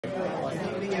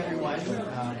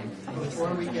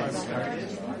Before we get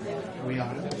started, are we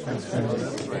on?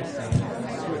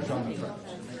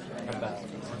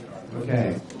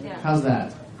 Okay, how's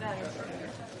that?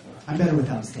 I'm better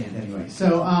without stand anyway.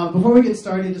 So before we get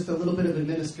started, just a little bit of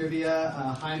administrivia.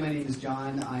 Hi, my name is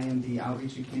John. I am the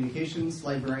Outreach and Communications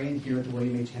Librarian here at the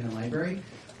William H. Hannon Library.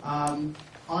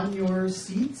 On your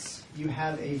seats, you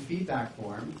have a feedback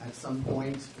form at some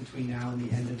point between now and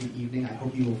the end of the evening. I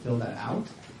hope you will fill that out.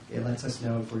 It lets us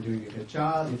know if we're doing a good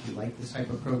job, if you like this type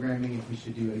of programming, if we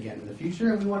should do it again in the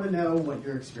future, and we want to know what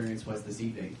your experience was this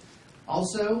evening.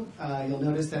 Also, you'll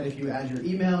notice that if you add your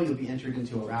email, you'll be entered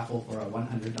into a raffle for a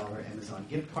 $100 Amazon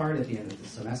gift card at the end of the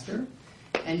semester.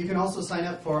 And you can also sign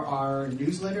up for our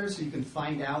newsletter so you can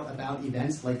find out about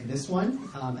events like this one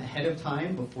ahead of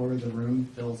time before the room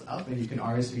fills up, and you can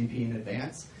RSVP in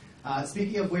advance.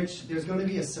 Speaking of which, there's going to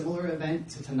be a similar event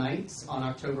to tonight's on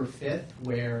October 5th,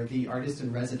 where the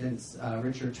artist-in-residence,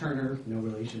 Frederick Turner, no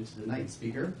relation to the night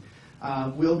speaker,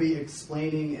 will be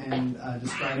explaining and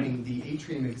describing the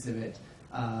Atrium exhibit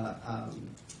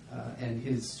and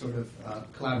his sort of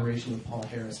collaboration with Paul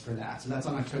Harris for that. So that's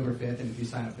on October 5th, and if you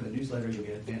sign up for the newsletter, you'll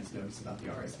get advance notice about the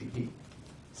RSVP.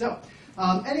 So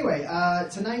anyway,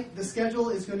 tonight the schedule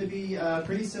is going to be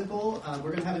pretty simple.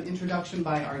 We're going to have an introduction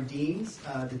by our deans,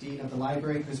 the Dean of the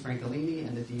Library, Chris Francolini,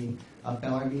 and the Dean of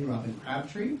Bellarmine, Robin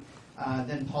Crabtree.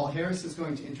 Then Paul Harris is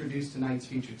going to introduce tonight's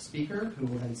featured speaker, who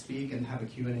will then speak and have a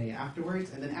Q&A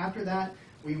afterwards. And then after that,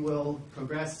 we will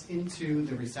progress into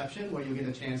the reception, where you'll get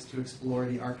a chance to explore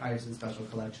the Archives and Special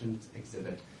Collections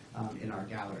exhibit in our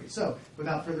gallery. So,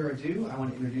 without further ado, I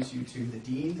want to introduce you to the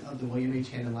Dean of the William H.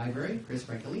 Hannon Library, Chris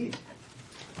Francolini.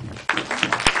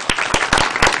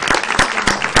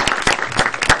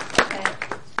 Okay,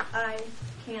 I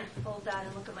can't hold that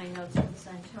and look at my notes at the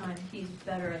same time. He's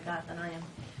better at that than I am.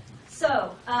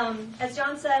 So, as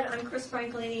John said, I'm Chris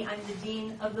Francolini. I'm the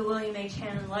Dean of the William H.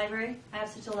 Hannon Library. I have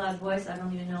such a loud voice, I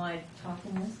don't even know I talk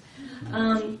in this.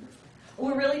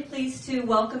 We're really pleased to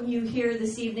welcome you here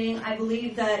this evening. I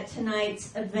believe that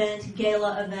tonight's event,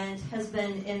 gala event, has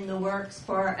been in the works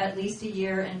for at least a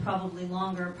year and probably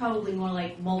longer, probably more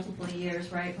like multiple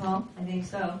years, right, Paul? I think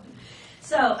so.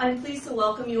 So, I'm pleased to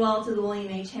welcome you all to the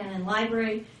William H. Hannon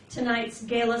Library. Tonight's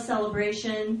gala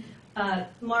celebration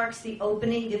marks the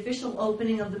official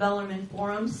opening of the Bellarmine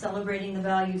Forum, celebrating the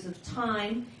values of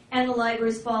time, and the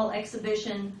library's fall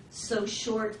exhibition, So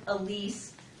Short, A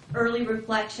Lease, Early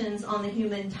Reflections on the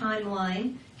Human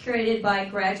Timeline, curated by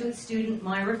graduate student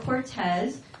Myra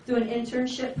Cortez through an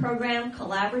internship program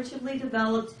collaboratively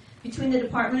developed between the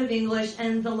Department of English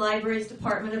and the library's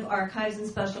Department of Archives and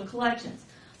Special Collections.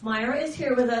 Myra is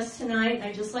here with us tonight, and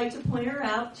I'd just like to point her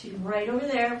out. She's right over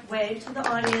there. Wave to the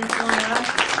audience, Myra.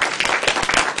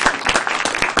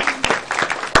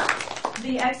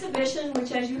 The exhibition,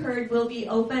 which as you heard, will be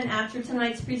open after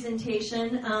tonight's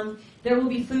presentation. There will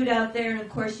be food out there, and of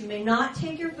course you may not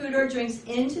take your food or drinks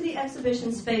into the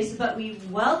exhibition space, but we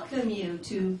welcome you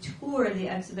to tour the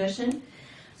exhibition.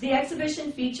 The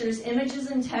exhibition features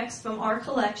images and text from our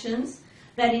collections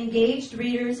that engaged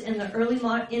readers in early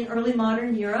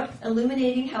modern Europe,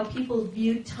 illuminating how people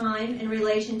viewed time in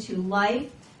relation to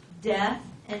life, death,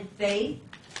 and faith.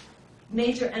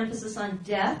 Major emphasis on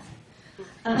death.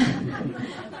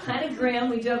 Kind of grim.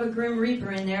 We do have a Grim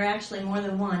Reaper in there, actually more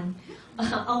than one.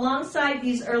 Alongside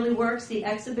these early works, the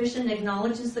exhibition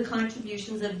acknowledges the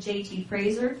contributions of J.T.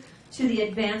 Fraser to the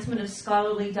advancement of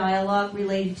scholarly dialogue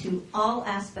related to all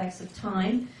aspects of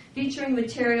time, featuring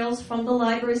materials from the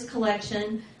library's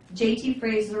collection, J.T.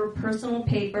 Fraser personal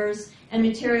papers, and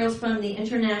materials from the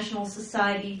International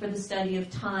Society for the Study of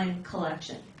Time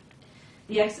collection.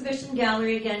 The exhibition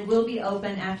gallery, again, will be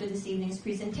open after this evening's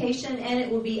presentation, and it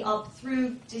will be up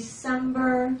through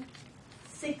December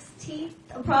 16th,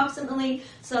 approximately,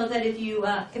 so that if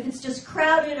it's just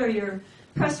crowded or you're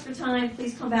pressed for time,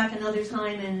 please come back another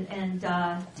time and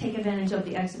take advantage of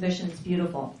the exhibition. It's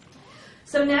beautiful.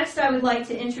 So next, I would like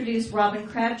to introduce Robin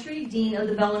Crabtree, Dean of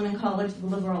the Bellarmine College of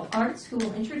Liberal Arts, who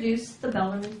will introduce the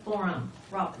Bellarmine Forum.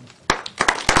 Robin.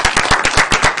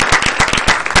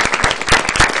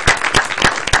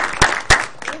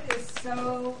 It is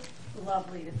so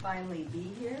lovely to finally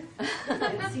be here.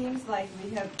 It seems like we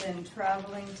have been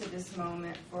traveling to this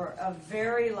moment for a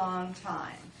very long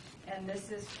time, and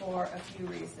this is for a few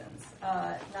reasons,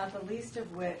 not the least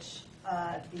of which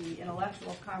the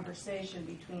intellectual conversation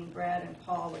between Brad and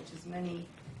Paul, which is many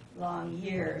long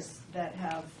years, that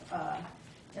have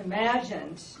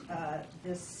imagined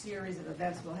this series of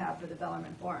events we'll have for the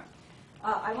Bellarmine Forum.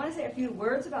 I want to say a few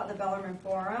words about the Bellarmine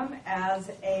Forum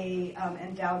as a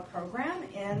endowed program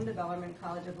in the Bellarmine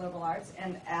College of Liberal Arts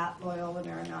and at Loyola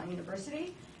Marymount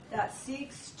University. that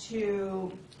seeks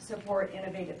to support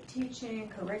innovative teaching,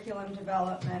 curriculum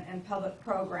development, and public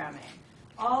programming,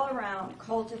 all around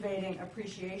cultivating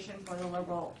appreciation for the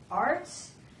liberal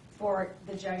arts, for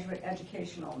the Jesuit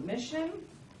educational mission,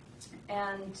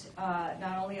 and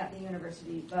not only at the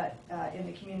university, but in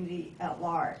the community at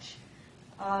large.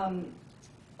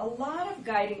 A lot of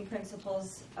guiding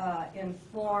principles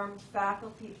informed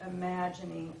faculty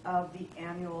imagining of the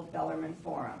annual Bellarmine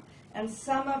Forum. And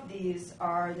some of these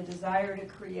are the desire to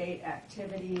create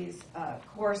activities,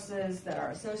 courses that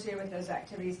are associated with those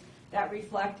activities that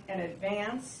reflect and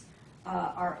advance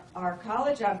our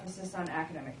college emphasis on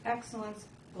academic excellence,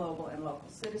 global and local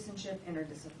citizenship,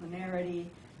 interdisciplinarity,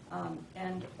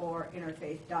 and or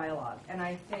interfaith dialogue. And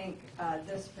I think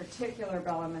this particular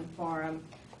Bellarmine Forum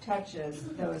touches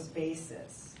those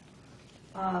bases.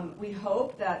 We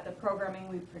hope that the programming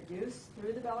we produce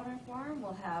through the Bellarmine Forum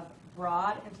will have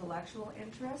broad intellectual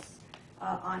interests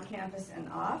on campus and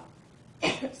off,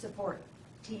 support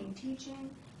team teaching,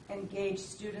 engage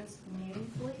students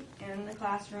meaningfully in the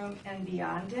classroom and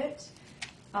beyond it,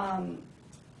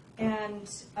 and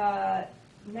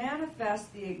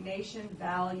manifest the Ignatian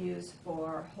values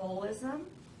for holism,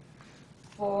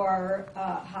 for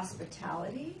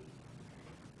hospitality,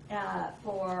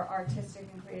 for artistic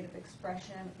and creative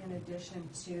expression, in addition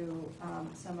to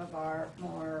some of our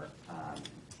more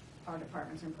our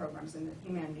departments and programs in the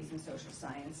humanities and social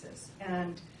sciences.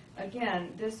 And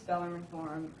again, this Bellarmine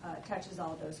Forum touches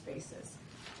all those bases.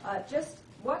 Just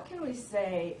what can we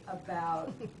say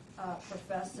about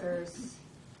Professors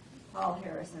Paul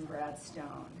Harris and Brad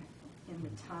Stone in the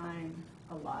time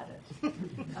allotted?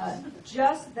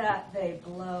 Just that they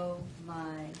blow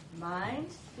my mind,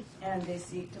 and they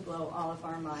seek to blow all of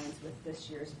our minds with this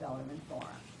year's Bellarmine Forum.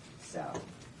 So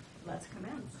let's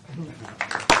commence.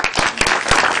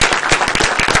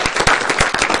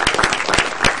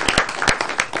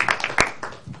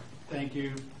 Thank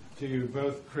you to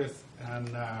both Chris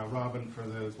and Robin for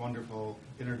those wonderful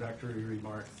introductory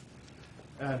remarks.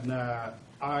 And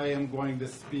I am going to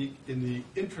speak, in the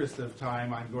interest of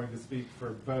time, I'm going to speak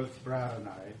for both Brad and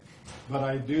I. But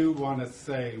I do want to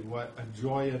say what a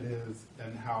joy it is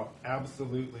and how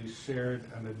absolutely shared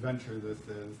an adventure this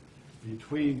is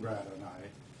between Brad and I.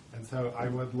 And so I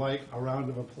would like a round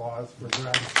of applause for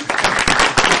Brad.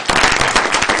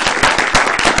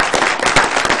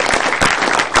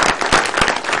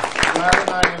 Brad and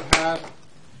I have had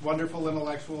wonderful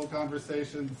intellectual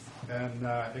conversations and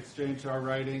exchanged our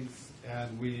writings,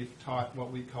 and we've taught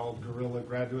what we call guerrilla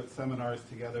graduate seminars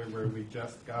together, where we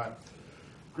just got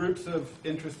groups of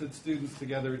interested students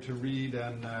together to read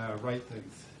and write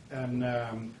things.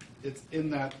 And it's in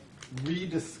that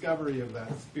rediscovery of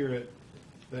that spirit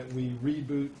that we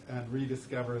reboot and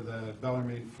rediscover the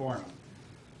Bellarmine Forum.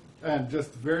 And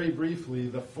just very briefly,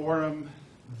 the forum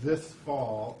this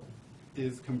fall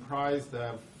is comprised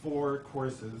of 4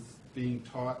 courses being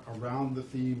taught around the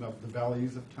theme of the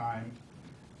values of time.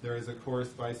 There is a course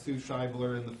by Sue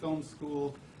Scheibler in the film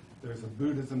school. There's a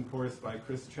Buddhism course by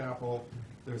Chris Chappell.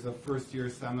 There's a first-year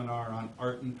seminar on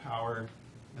art and power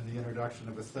and the introduction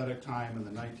of aesthetic time in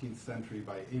the 19th century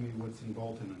by Amy Woodson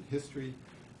Bolton in history.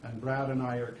 And Brad and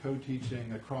I are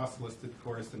co-teaching a cross-listed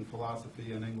course in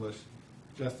philosophy and English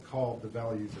just called The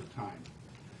Values of Time.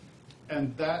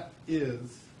 And that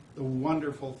is the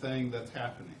wonderful thing that's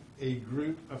happening. A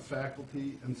group of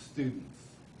faculty and students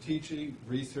teaching,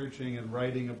 researching, and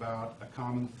writing about a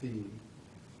common theme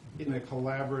in a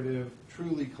collaborative,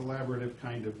 truly collaborative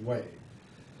kind of way.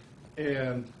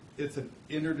 And it's an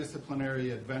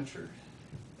interdisciplinary adventure.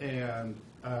 And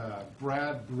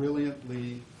Brad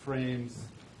brilliantly frames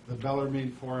the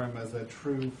Bellarmine Forum as a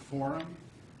true forum,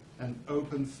 an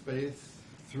open space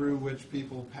through which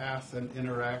people pass and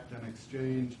interact and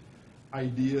exchange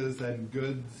ideas and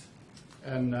goods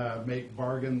and make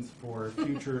bargains for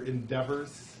future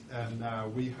endeavors. And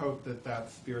we hope that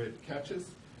that spirit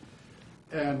catches.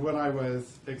 And when I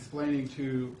was explaining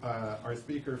to our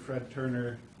speaker, Fred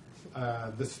Turner,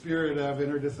 the spirit of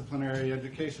interdisciplinary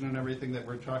education and everything that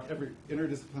we're talking, every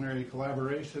interdisciplinary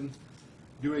collaboration,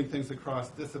 doing things across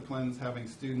disciplines, having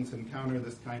students encounter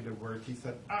this kind of work, he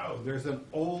said, oh, there's an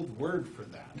old word for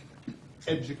that.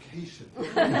 Education. So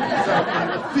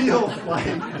it feels like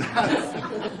that's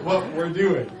what we're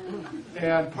doing.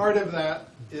 And part of that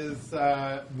is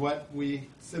what we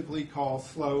simply call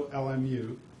slow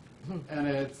LMU. And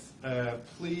it's a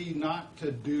plea not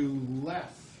to do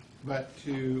less, but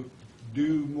to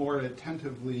do more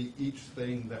attentively each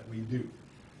thing that we do.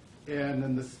 And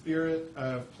in the spirit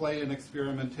of play and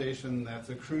experimentation, that's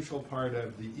a crucial part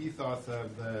of the ethos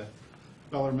of the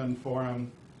Bellarmine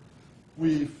Forum.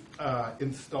 we've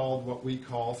installed what we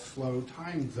call slow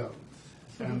time zones.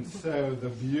 And so the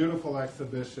beautiful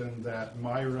exhibition that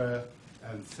Myra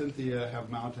and Cynthia have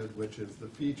mounted, which is the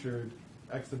featured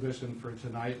exhibition for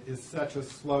tonight, is such a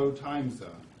slow time zone.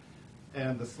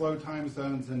 And the slow time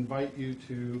zones invite you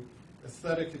to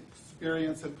aesthetic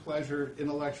experience and pleasure,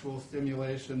 intellectual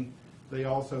stimulation. They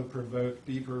also provoke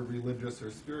deeper religious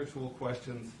or spiritual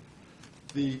questions.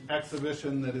 The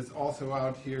exhibition that is also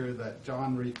out here that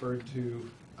John referred to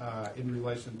in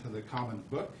relation to the common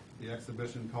book, the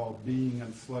exhibition called Being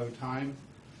in Slow Time.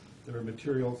 There are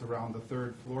materials around the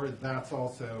third floor. That's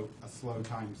also a slow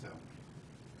time zone.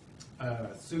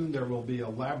 Soon there will be a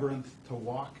labyrinth to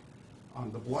walk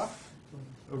on the bluff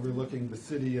overlooking the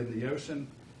city and the ocean.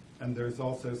 And there's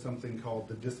also something called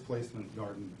the Displacement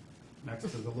Garden next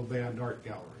to the Levan Art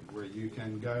Gallery, where you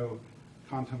can go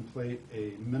contemplate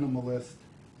a minimalist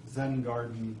Zen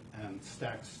garden and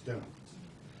stack stones.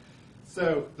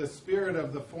 So the spirit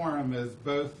of the forum is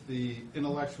both the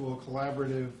intellectual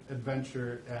collaborative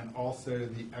adventure and also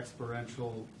the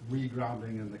experiential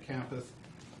regrounding in the campus.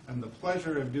 And the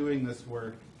pleasure of doing this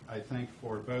work, I think,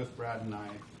 for both Brad and I,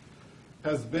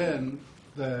 has been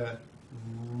the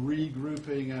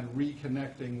regrouping and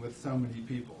reconnecting with so many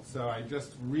people. So I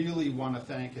just really want to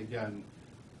thank again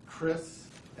Chris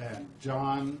and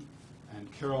John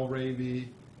and Carol Raby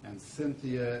and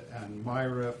Cynthia and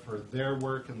Myra for their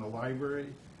work in the library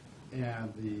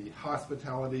and the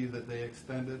hospitality that they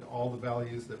extended. All the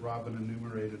values that Robin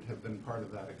enumerated have been part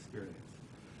of that experience.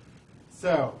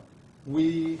 So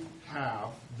we have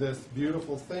this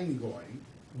beautiful thing going,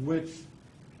 which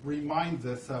reminds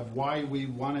us of why we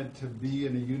wanted to be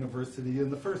in a university in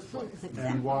the first place,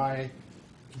 and why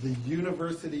the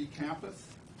university campus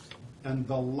and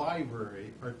the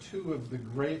library are two of the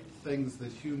great things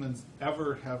that humans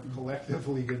ever have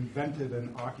collectively invented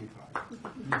and occupied.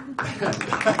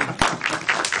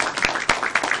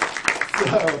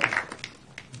 So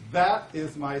that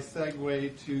is my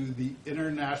segue to the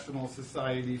International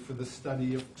Society for the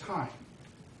Study of Time,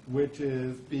 which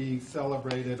is being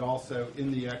celebrated also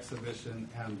in the exhibition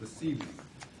and this evening.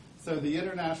 So the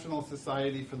International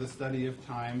Society for the Study of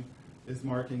Time is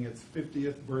marking its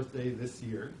 50th birthday this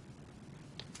year,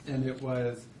 and it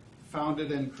was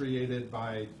founded and created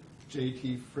by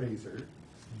J.T. Fraser,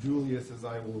 Julius as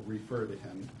I will refer to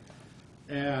him.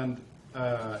 And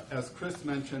as Chris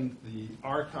mentioned, the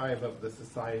archive of the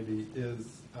society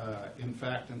is in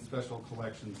fact in special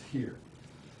collections here.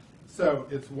 So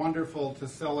it's wonderful to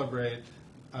celebrate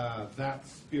that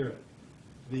spirit.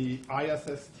 The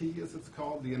ISST, as it's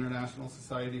called, the International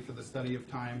Society for the Study of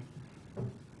Time,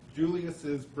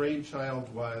 Julius's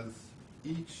brainchild was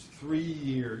each 3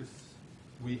 years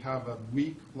we have a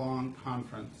week-long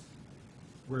conference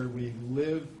where we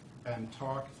live and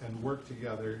talk and work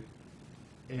together,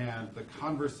 and the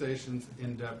conversations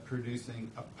end up producing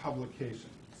a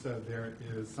publication. So there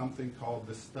is something called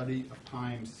the Study of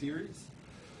Time series.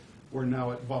 We're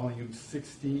now at volume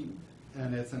 16,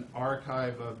 and it's an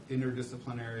archive of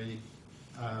interdisciplinary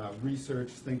research,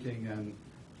 thinking, and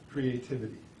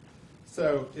creativity.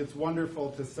 So it's wonderful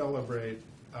to celebrate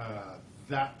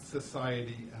that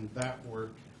society and that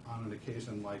work on an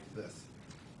occasion like this.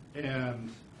 And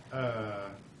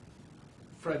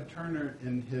Fred Turner,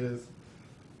 in his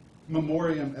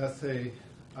memoriam essay,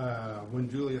 When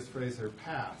Julius Fraser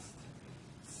Passed,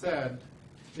 said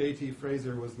J.T.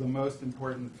 Fraser was the most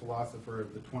important philosopher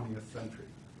of the 20th century.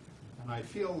 And I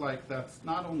feel like that's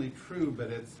not only true, but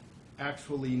it's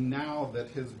actually now that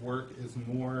his work is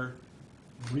more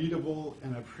readable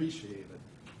and appreciated.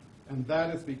 And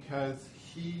that is because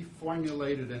he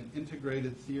formulated an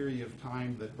integrated theory of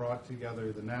time that brought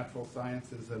together the natural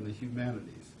sciences and the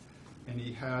humanities. And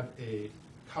he had a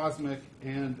cosmic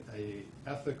and a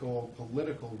ethical,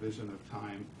 political vision of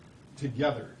time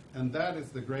together. And that is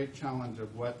the great challenge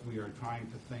of what we are trying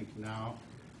to think now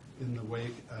in the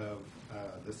wake of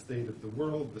the state of the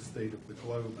world, the state of the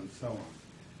globe, and so on.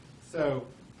 So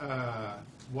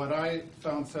what I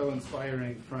found so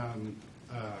inspiring from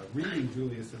reading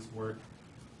Julius's work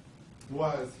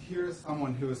was, here's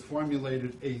someone who has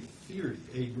formulated a theory,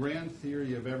 a grand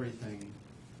theory of everything,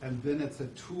 and then it's a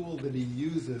tool that he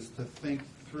uses to think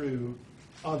through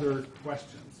other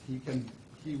questions.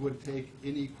 He would take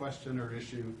any question or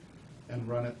issue and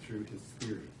run it through his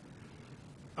theory.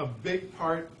 A big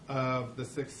part of the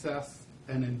success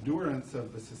and endurance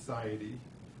of the society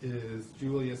is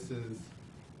Julius's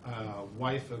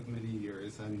wife of many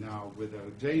years and now widow,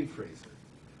 Jane Fraser.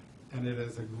 And it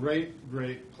is a great,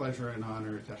 great pleasure and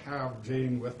honor to have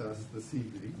Jane with us this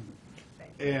evening.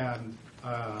 And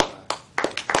I'll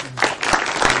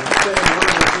say a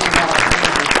word or two about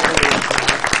her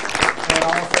And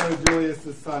also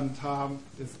Julius's son, Tom,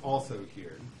 is also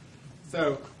here.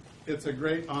 So it's a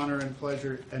great honor and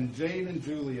pleasure. And Jane and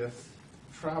Julius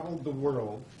traveled the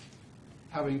world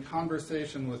having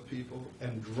conversation with people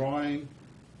and drawing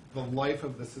the life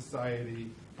of the society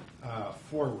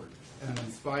forward and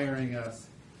inspiring us,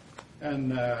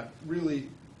 and really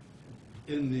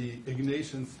in the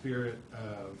Ignatian spirit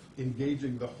of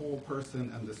engaging the whole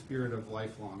person and the spirit of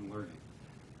lifelong learning.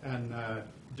 And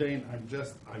Jane,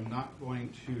 I'm not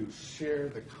going to share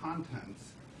the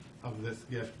contents of this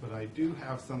gift, but I do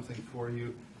have something for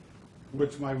you,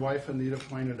 which my wife Anita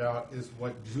pointed out is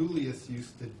what Julius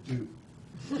used to do.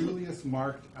 Julius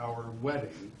marked our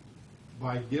wedding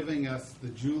by giving us the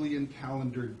Julian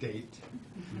calendar date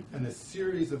and a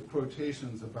series of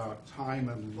quotations about time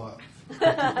and love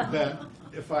that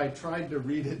if I tried to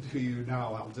read it to you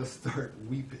now, I'll just start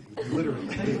weeping,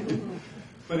 literally.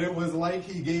 But it was like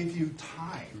he gave you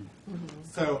time.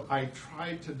 So I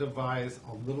tried to devise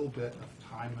a little bit of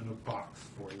time in a box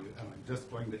for you, and I'm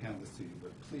just going to hand this to you,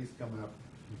 but please come up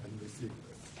and receive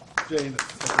this. Jane,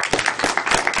 it's such a pleasure.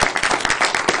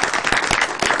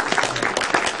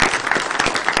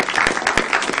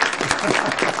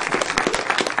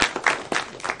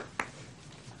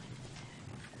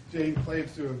 Jane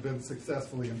claims to have been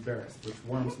successfully embarrassed, which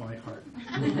warms my heart.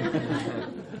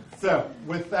 So,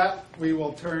 with that, we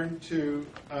will turn to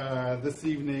this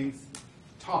evening's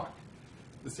talk.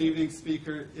 This evening's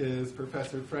speaker is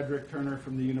Professor Frederick Turner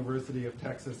from the University of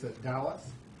Texas at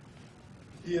Dallas.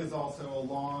 He is also a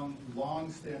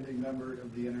long-standing member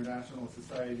of the International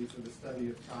Society for the Study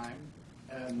of Time.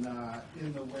 And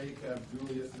in the wake of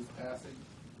Julius's passing,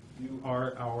 you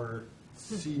are our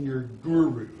senior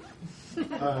guru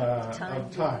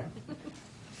of time.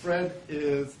 Fred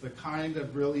is the kind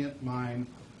of brilliant mind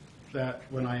that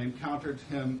when I encountered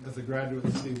him as a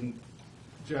graduate student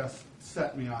just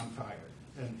set me on fire.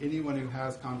 And anyone who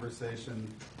has conversation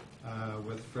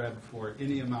with Fred for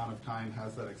any amount of time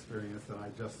has that experience, and I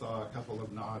just saw a couple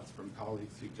of nods from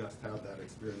colleagues who just had that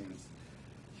experience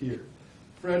here.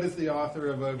 Fred is the author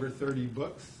of over 30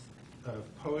 books of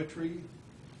poetry,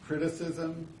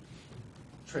 criticism,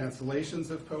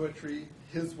 translations of poetry.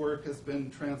 His work has been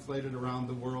translated around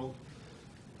the world.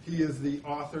 He is the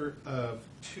author of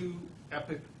 2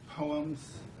 epic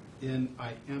poems in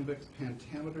iambic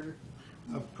pentameter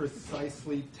of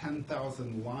precisely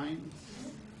 10,000 lines.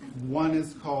 One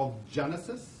is called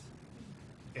Genesis,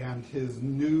 and his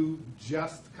new,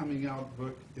 just coming out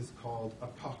book is called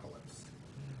Apocalypse.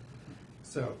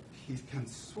 So he can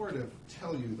sort of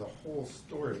tell you the whole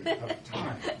story of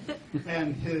time.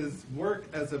 And his work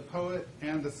as a poet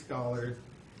and a scholar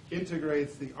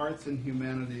integrates the arts and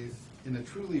humanities in a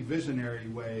truly visionary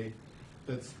way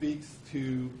that speaks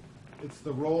to, it's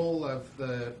the role of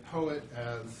the poet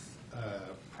as a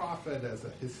prophet, as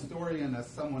a historian, as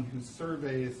someone who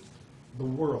surveys the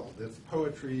world. It's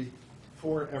poetry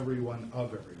for everyone,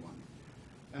 of everyone.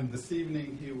 And this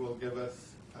evening he will give us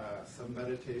some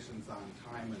meditations on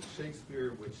time and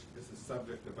Shakespeare, which is a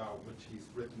subject about which he's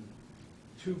written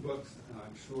 2 books, and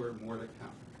I'm sure more to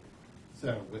come.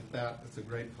 So with that, it's a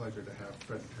great pleasure to have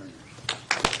Fred Turner.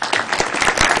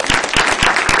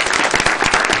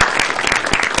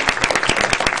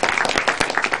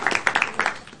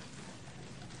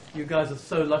 You guys are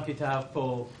so lucky to have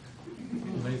Paul.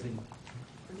 Amazing.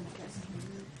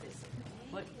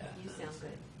 What? You sound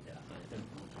good. Yeah, I don't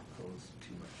want to cause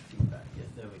too much feedback. Yes,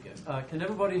 there we go. Can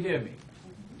everybody hear me?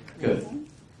 Good.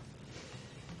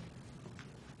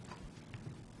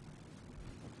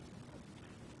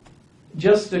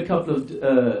 Just a couple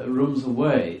of rooms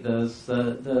away, there's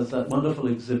that wonderful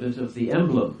exhibit of the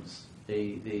emblems,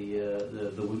 the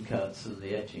woodcuts and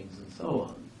the etchings and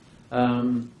so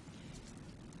on.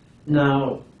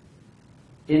 Now,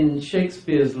 in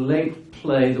Shakespeare's late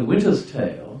play, The Winter's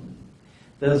Tale,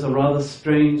 there's a rather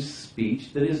strange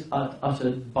speech that is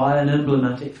uttered by an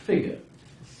emblematic figure.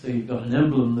 So you've got an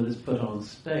emblem that is put on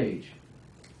stage,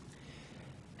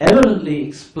 evidently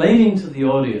explaining to the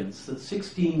audience that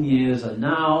 16 years are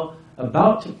now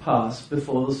about to pass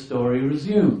before the story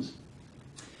resumes.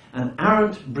 An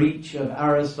arrant breach of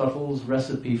Aristotle's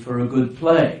recipe for a good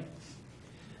play,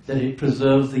 that it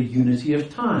preserves the unity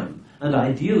of time, and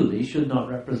ideally should not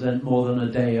represent more than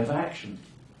a day of action.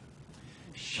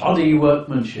 Shoddy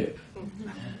workmanship.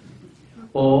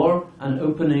 Or an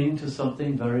opening to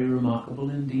something very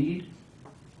remarkable indeed.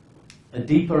 A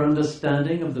deeper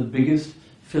understanding of the biggest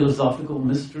philosophical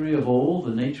mystery of all,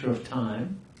 the nature of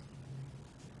time.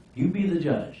 You be the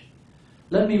judge.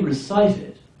 Let me recite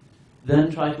it,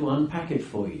 then try to unpack it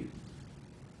for you.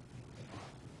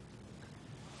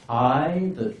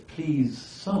 I that please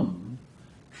some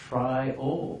try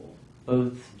all,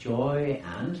 both joy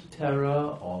and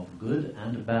terror of good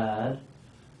and bad,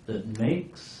 that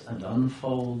makes and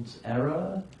unfolds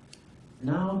error,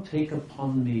 now take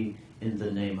upon me in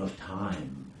the name of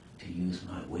time to use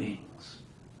my wings.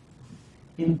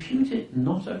 Impute it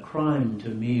not a crime to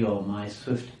me or my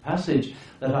swift passage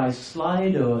that I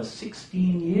slide o'er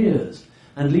 16 years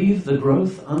and leave the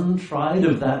growth untried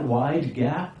of that wide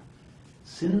gap,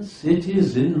 since it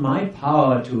is in my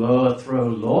power to o'erthrow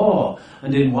law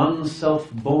and in one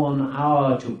self-born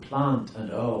hour to plant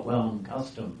and o'erwhelm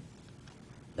custom.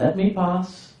 Let me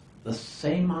pass, the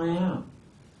same I am,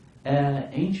 ere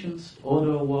ancient's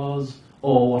order was,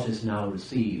 or what is now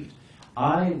received.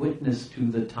 I witness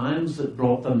to the times that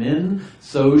brought them in,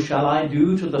 so shall I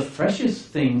do to the freshest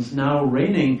things now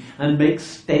reigning, and make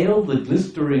stale the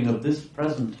glistering of this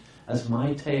present, as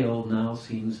my tale now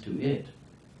seems to it.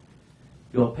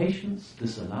 Your patience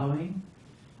disallowing,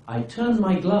 I turn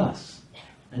my glass,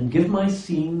 and give my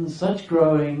scene such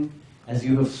growing as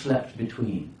you have slept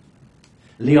between.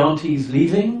 Leontes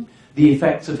leaving, the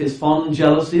effects of his fond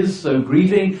jealousies so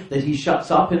grieving that he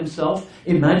shuts up himself,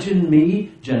 imagine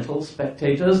me, gentle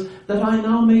spectators, that I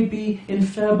now may be in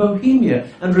fair Bohemia,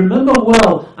 and remember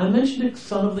well I mentioned it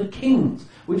son of the kings,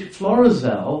 which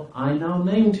Florizel I now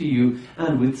name to you,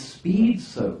 and with speed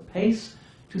so pace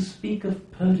to speak of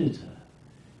Perdita,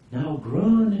 now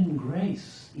grown in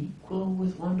grace, equal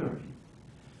with wondering.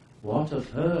 What of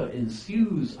her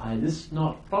ensues, I list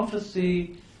not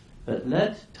prophecy, but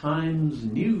let time's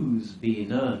news be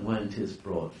known when 'tis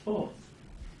brought forth.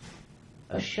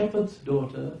 A shepherd's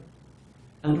daughter,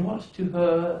 and what to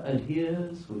her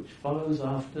adheres, which follows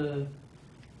after,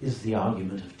 is the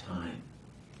argument of time.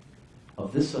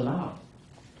 Of this allow,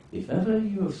 if ever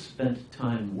you have spent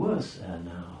time worse ere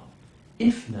now,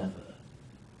 if never,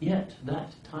 yet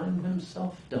that time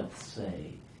himself doth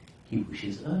say, he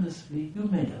wishes earnestly, you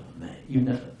never may.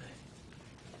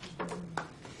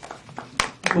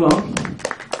 Well,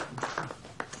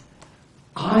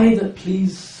 I that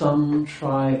please some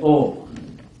try all.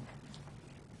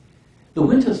 The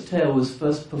Winter's Tale was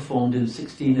first performed in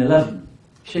 1611.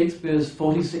 Shakespeare's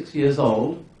 46 years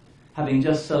old, having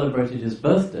just celebrated his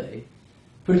birthday,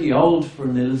 pretty old for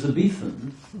an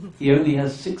Elizabethan. He only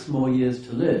has 6 more years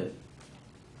to live.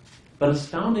 But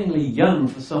astoundingly young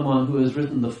for someone who has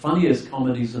written the funniest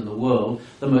comedies in the world,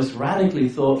 the most radically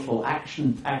thoughtful,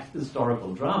 action-packed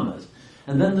historical dramas,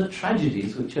 and then the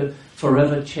tragedies which have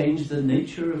forever changed the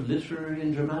nature of literary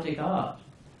and dramatic art.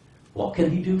 What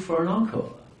can he do for an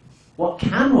encore? What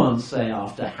can one say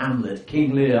after Hamlet,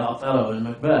 King Lear, Othello, and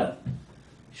Macbeth?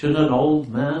 Should an old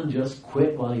man just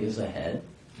quit while he is ahead?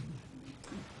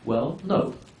 Well,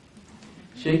 no.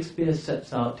 Shakespeare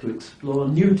sets out to explore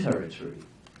new territory,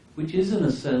 which is, in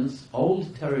a sense,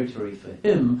 old territory for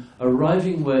him,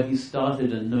 arriving where he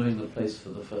started and knowing the place for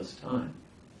the first time.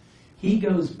 He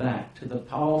goes back to the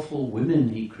powerful women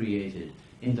he created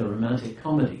in the romantic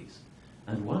comedies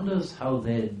and wonders how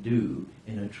they'd do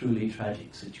in a truly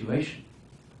tragic situation.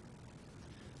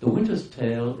 The Winter's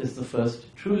Tale is the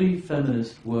first truly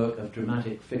feminist work of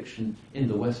dramatic fiction in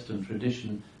the Western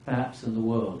tradition, perhaps in the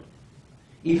world.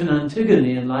 Even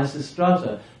Antigone and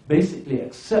Lysistrata basically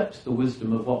accept the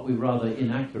wisdom of what we rather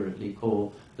inaccurately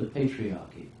call the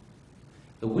patriarchy.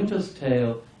 The Winter's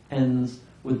Tale ends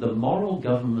with the moral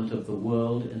government of the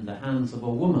world in the hands of a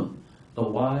woman, the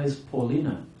wise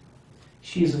Paulina.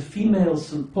 She is a female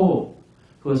St. Paul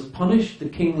who has punished the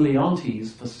king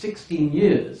Leontes for 16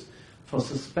 years for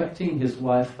suspecting his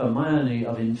wife Hermione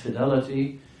of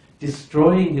infidelity,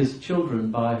 destroying his children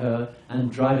by her,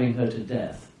 and driving her to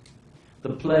death. The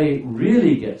play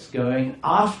really gets going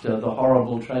after the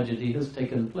horrible tragedy has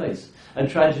taken place, a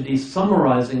tragedy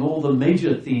summarizing all the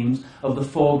major themes of the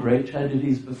 4 great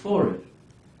tragedies before it.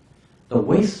 The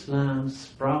wasteland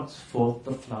sprouts forth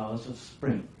the flowers of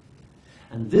spring.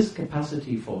 And this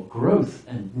capacity for growth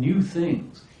and new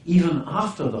things, even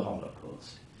after the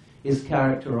Holocaust, is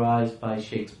characterized by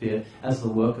Shakespeare as the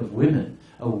work of women,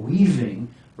 a weaving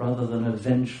rather than a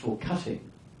vengeful cutting.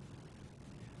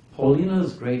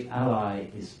 Paulina's great ally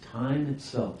is time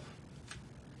itself.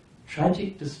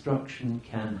 Tragic destruction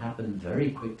can happen very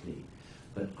quickly,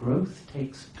 but growth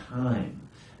takes time.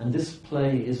 And this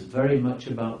play is very much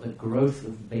about the growth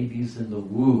of babies in the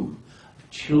womb,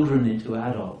 of children into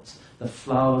adults, the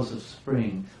flowers of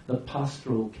spring, the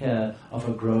pastoral care of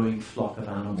a growing flock of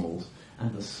animals,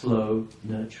 and the slow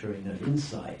nurturing of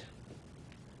insight.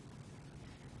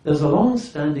 There's a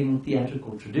long-standing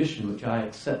theatrical tradition, which I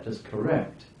accept as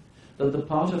correct, that the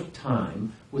part of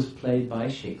time was played by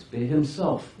Shakespeare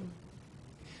himself.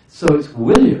 So it's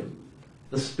William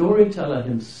the storyteller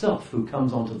himself who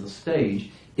comes onto the stage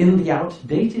in the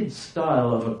outdated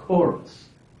style of a chorus,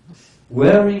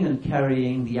 wearing and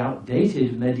carrying the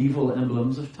outdated medieval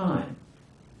emblems of time.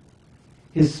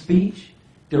 His speech,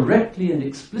 directly and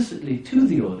explicitly to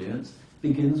the audience,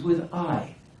 begins with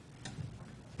I,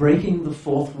 breaking the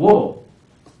fourth wall,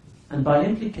 and by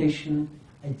implication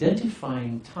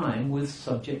identifying time with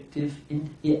subjective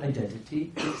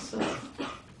identity itself.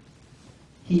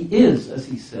 He is, as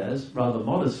he says, rather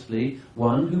modestly,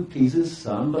 one who pleases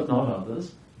some but not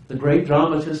others, the great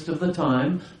dramatist of the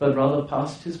time, but rather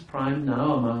past his prime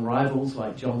now among rivals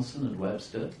like Johnson and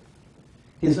Webster.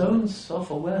 His own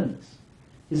self-awareness,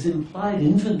 his implied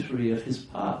inventory of his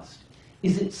past,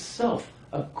 is itself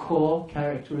a core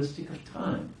characteristic of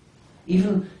time.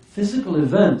 Even physical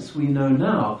events we know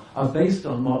now are based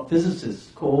on what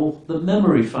physicists call the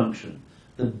memory function.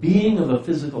 The being of a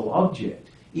physical object,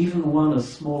 even one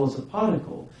as small as a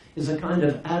particle, is a kind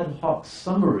of ad hoc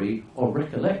summary or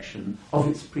recollection of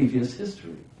its previous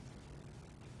history.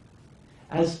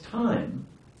 As time,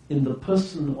 in the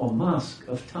person or mask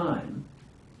of time,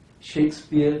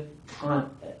 Shakespeare,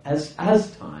 as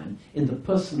time, in the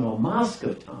person or mask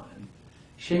of time,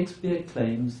 Shakespeare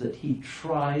claims that he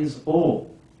tries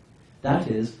all. That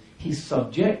is, he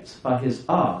subjects by his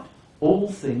art all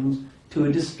things to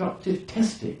a destructive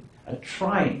testing, a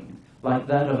trying, like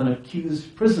that of an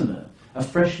accused prisoner, a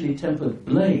freshly tempered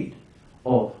blade,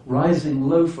 or rising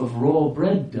loaf of raw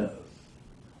bread dough.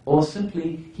 Or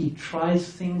simply, he tries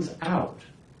things out.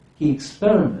 He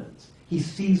experiments. He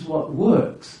sees what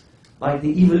works, like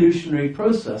the evolutionary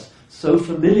process so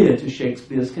familiar to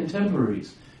Shakespeare's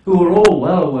contemporaries, who were all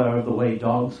well aware of the way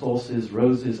dogs, horses,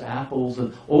 roses, apples,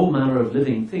 and all manner of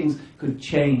living things could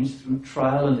change through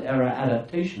trial and error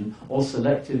adaptation or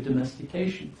selective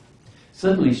domestication.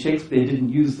 Certainly Shakespeare didn't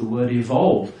use the word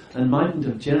evolve and mightn't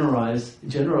have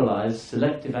generalized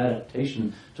selective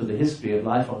adaptation to the history of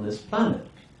life on this planet.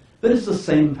 But it's the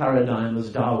same paradigm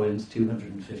as Darwin's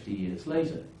 250 years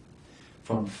later.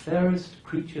 From fairest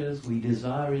creatures we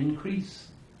desire increase,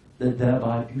 that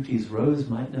thereby beauty's rose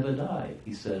might never die,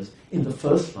 he says, in the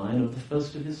first line of the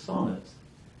first of his sonnets,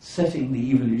 setting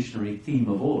the evolutionary theme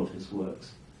of all of his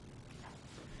works.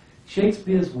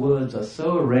 Shakespeare's words are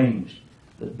so arranged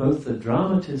that both the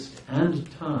dramatist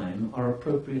and time are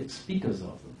appropriate speakers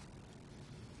of them.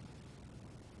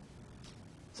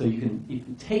 So you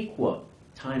can take what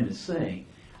time is saying,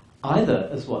 either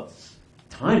as what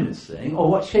time is saying or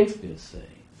what Shakespeare is saying.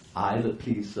 I that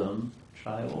please some,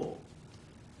 try all.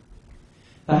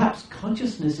 Perhaps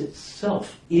consciousness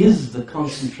itself is the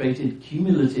concentrated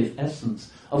cumulative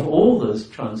essence of all those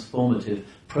transformative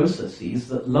processes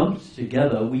that lumped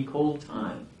together we call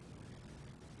time.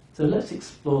 So let's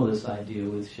explore this idea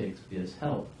with Shakespeare's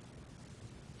help.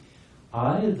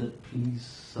 I that please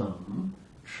some,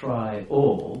 try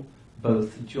all,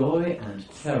 both joy and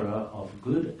terror of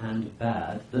good and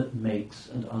bad that makes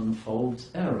and unfolds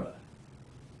error.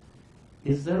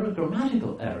 Is there a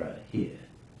grammatical error here?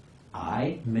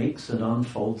 I makes and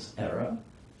unfolds error?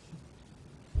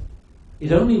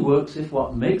 It only works if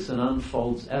what makes and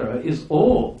unfolds error is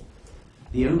all,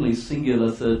 the only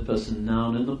singular third-person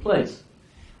noun in the place.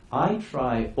 I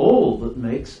try all that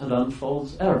makes and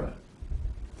unfolds error.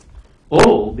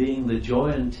 All being the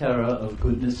joy and terror of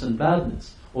goodness and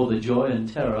badness, or the joy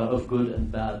and terror of good and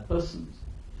bad persons.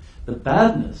 The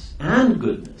badness and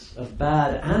goodness of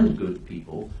bad and good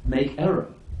people make error.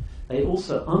 They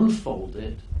also unfold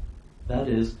it, that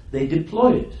is, they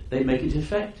deploy it, they make it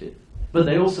effective, but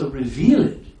they also reveal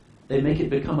it, they make it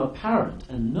become apparent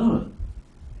and known.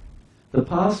 The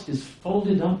past is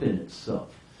folded up in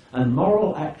itself, and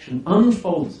moral action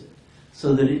unfolds it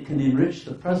so that it can enrich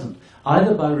the present,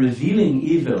 either by revealing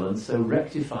evil and so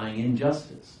rectifying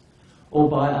injustice, or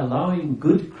by allowing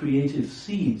good creative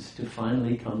seeds to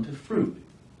finally come to fruit.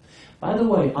 By the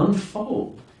way,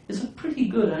 unfold is a pretty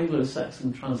good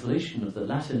Anglo-Saxon translation of the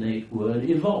Latinate word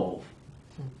evolve.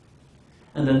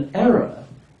 And an error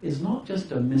is not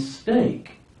just a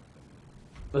mistake,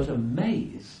 but a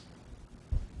maze.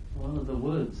 One of the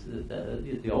words,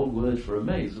 the old word for a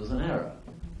maze was an error.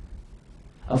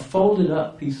 A folded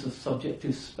up piece of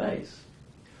subjective space.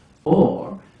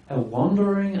 Or a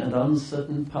wandering and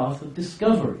uncertain path of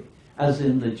discovery, as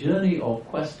in the journey or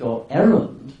quest or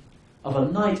errand of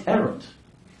a knight errant.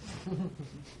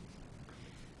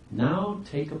 Now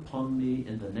take upon me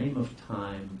in the name of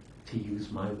time to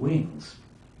use my wings.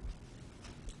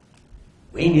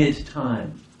 Winged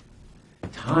time.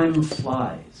 Time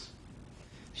flies.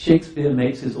 Shakespeare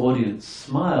makes his audience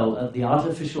smile at the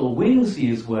artificial wings he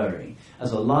is wearing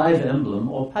as a live emblem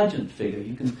or pageant figure.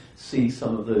 You can see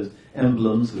some of those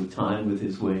emblems with time with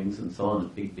his wings and so on, a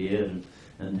big beard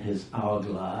and his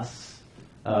hourglass.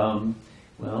 Here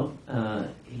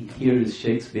is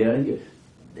Shakespeare.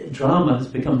 Drama has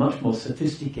become much more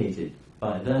sophisticated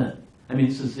by then. I mean,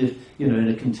 it's as if, in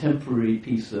a contemporary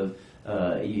piece of,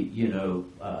 an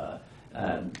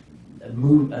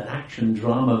action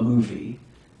drama movie,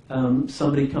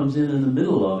 somebody comes in the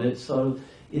middle of it, sort of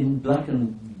in black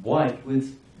and white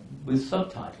with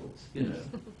subtitles.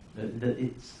 There's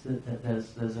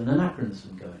an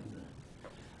anachronism going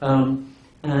there,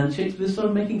 and Shakespeare's sort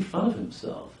of making fun of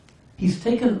himself. He's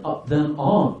taken them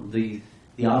on the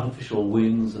artificial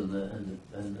wings and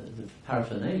the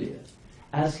paraphernalia,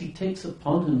 as he takes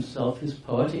upon himself his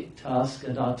poetic task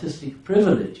and artistic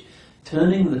privilege,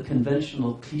 turning the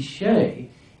conventional cliché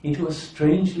into a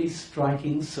strangely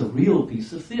striking, surreal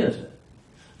piece of theatre.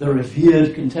 The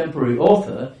revered contemporary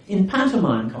author in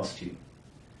pantomime costume.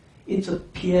 It's a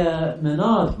Pierre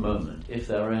Menard moment, if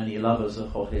there are any lovers of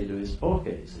Jorge Luis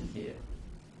Borges in here.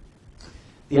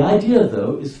 The idea,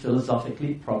 though, is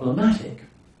philosophically problematic.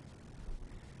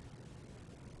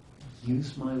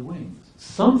 Use my wings.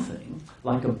 Something,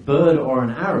 like a bird or an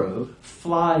arrow,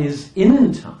 flies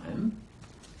in time.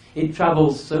 It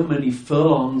travels so many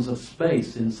furlongs of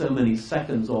space in so many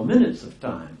seconds or minutes of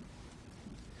time.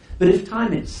 But if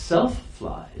time itself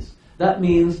flies, that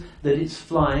means that its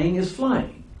flying is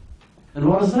flying. And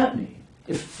what does that mean?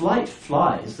 If flight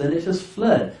flies, then it has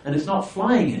fled, and it's not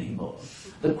flying anymore.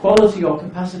 The quality or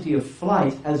capacity of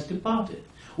flight has departed.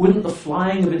 Wouldn't the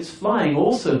flying of its flying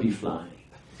also be flying?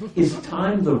 Is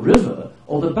time the river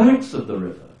or the banks of the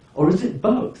river? Or is it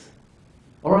both?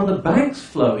 Or are the banks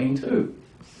flowing too?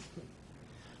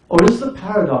 Or is the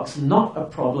paradox not a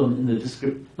problem in the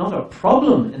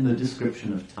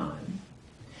description of time,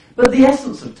 but the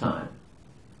essence of time?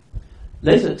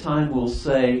 Later time will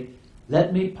say,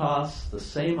 let me pass the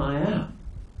same I am.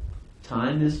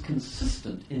 Time is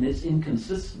consistent in its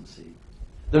inconsistency.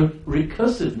 The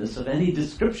recursiveness of any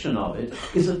description of it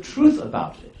is a truth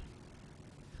about it.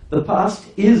 The past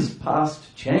is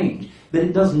past change, but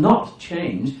it does not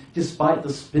change despite the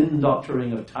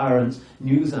spin-doctoring of tyrants,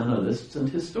 news analysts, and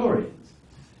historians.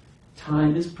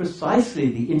 Time is precisely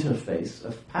the interface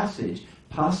of passage,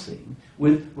 passing,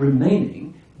 with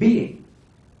remaining, being.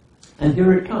 And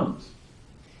here it comes.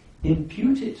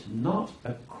 Impute it not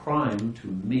a crime to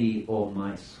me or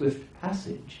my swift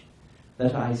passage,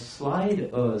 that I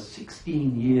slide o'er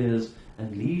 16 years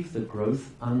and leave the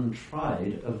growth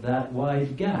untried of that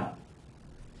wide gap.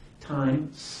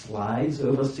 Time slides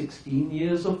over 16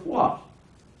 years of what?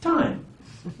 Time.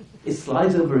 It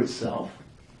slides over itself.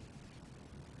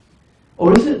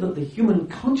 Or is it that the human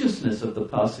consciousness of the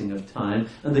passing of time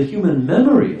and the human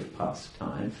memory of past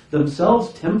time,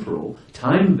 themselves temporal,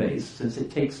 time-based, since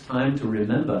it takes time to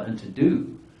remember and to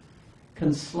do,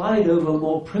 can slide over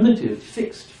more primitive,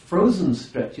 fixed, frozen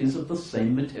stretches of the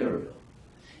same material?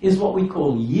 Is what we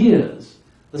call years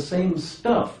the same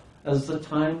stuff as the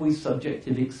time we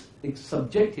subjectively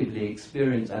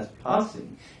experience as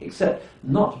passing, except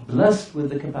not blessed with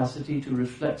the capacity to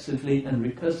reflexively and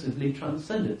recursively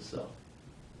transcend itself?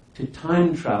 To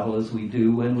time travel as we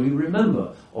do when we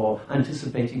remember, or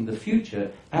anticipating the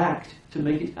future, act to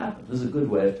make it happen. There's a good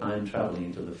way of time traveling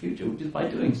into the future, which is by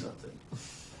doing something.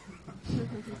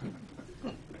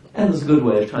 And there's a good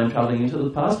way of time traveling into the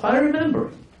past by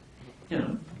remembering.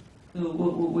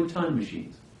 We're time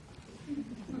machines.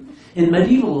 In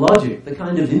medieval logic, the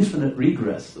kind of infinite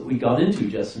regress that we got into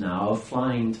just now, of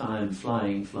flying time,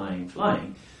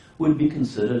 flying, would be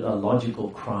considered a logical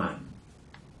crime.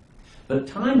 But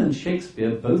time and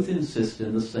Shakespeare both insist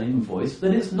in the same voice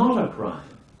that it's not a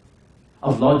crime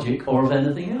of logic or of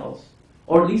anything else.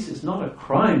 Or at least it's not a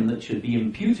crime that should be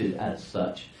imputed as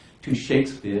such to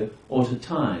Shakespeare or to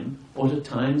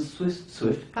time's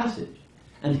swift passage.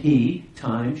 And he,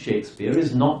 time, Shakespeare,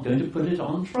 is not going to put it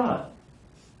on trial.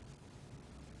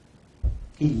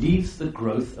 He leaves the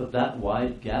growth of that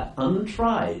wide gap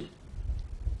untried.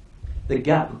 The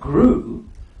gap grew,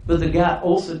 but the gap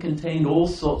also contained all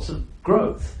sorts of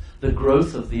growth. The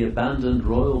growth of the abandoned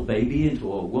royal baby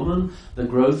into a woman, the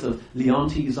growth of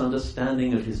Leontes'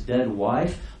 understanding of his dead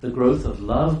wife, the growth of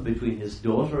love between his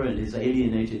daughter and his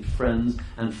alienated friends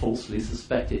and falsely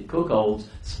suspected cuckold's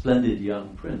splendid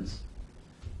young prince.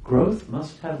 Growth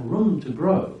must have room to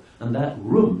grow, and that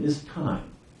room is time.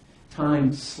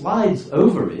 Time slides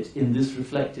over it in this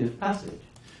reflective passage.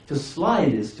 To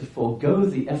slide is to forego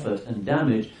the effort and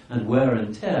damage and wear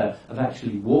and tear of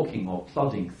actually walking or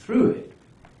plodding through it.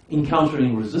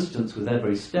 encountering resistance with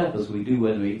every step as we do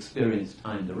when we experience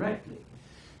time directly.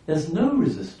 There's no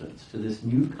resistance to this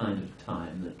new kind of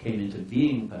time that came into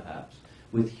being, perhaps,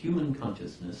 with human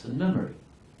consciousness and memory.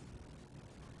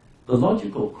 The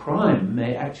logical crime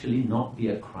may actually not be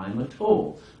a crime at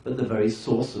all, but the very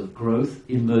source of growth,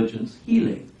 emergence,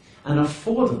 healing, an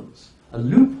affordance, a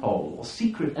loophole or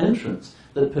secret entrance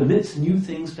that permits new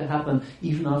things to happen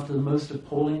even after the most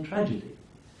appalling tragedy.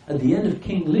 At the end of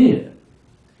King Lear,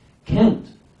 Kent,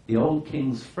 the old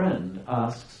king's friend,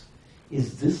 asks,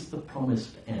 "Is this the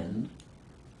promised end?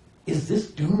 Is this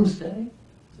doomsday?"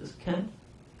 says Kent.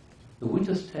 The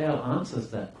Winter's Tale answers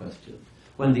that question.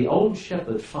 When the old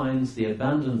shepherd finds the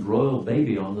abandoned royal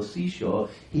baby on the seashore,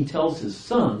 he tells his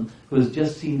son, who has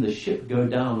just seen the ship go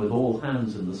down with all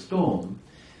hands in the storm,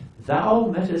 "Thou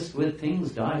mettest with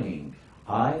things dying,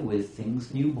 I with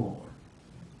things newborn."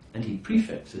 And he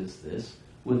prefixes this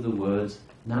with the words,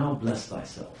 "Now bless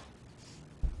thyself."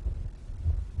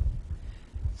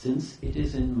 Since it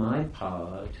is in my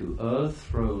power to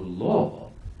o'erthrow law,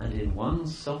 and in one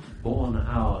self-born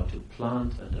hour to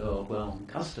plant and o'erwhelm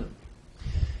custom,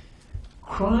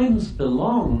 crimes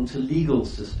belong to legal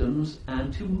systems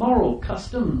and to moral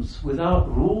customs.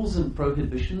 Without rules and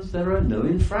prohibitions, there are no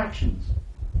infractions.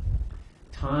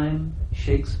 Time,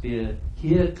 Shakespeare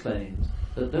here claims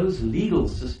that those legal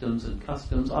systems and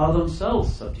customs are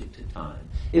themselves subject to time.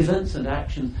 Events and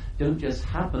actions don't just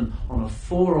happen on a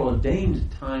foreordained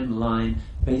timeline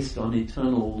based on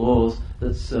eternal laws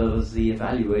that serve as the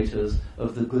evaluators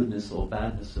of the goodness or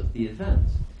badness of the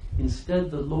events.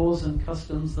 Instead, the laws and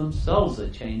customs themselves are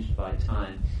changed by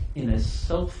time in a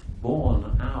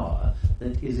self-born hour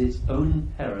that is its own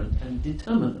parent and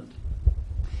determinant.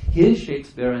 Here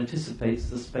Shakespeare anticipates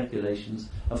the speculations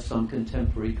of some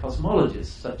contemporary cosmologists,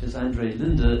 such as Andre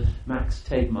Linde, Max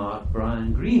Tegmark,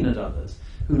 Brian Greene, and others,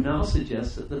 who now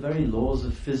suggest that the very laws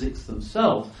of physics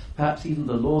themselves, perhaps even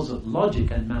the laws of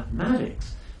logic and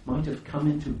mathematics, might have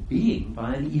come into being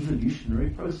by an evolutionary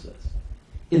process.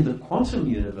 In the quantum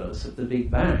universe of the Big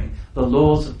Bang, the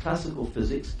laws of classical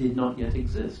physics did not yet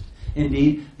exist.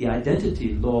 Indeed, the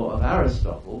identity law of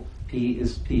Aristotle, P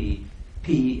is P,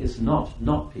 P is not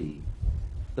P.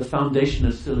 The foundation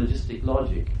of syllogistic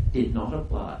logic did not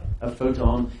apply. A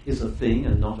photon is a thing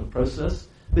and not a process,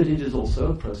 but it is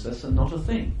also a process and not a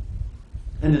thing.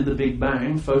 And in the Big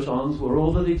Bang, photons were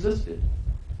all that existed.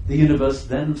 The universe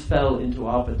then fell into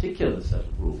our particular set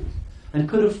of rules and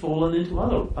could have fallen into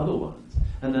other ones.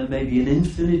 And there may be an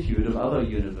infinitude of other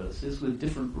universes with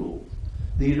different rules.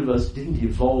 The universe didn't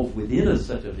evolve within a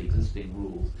set of existing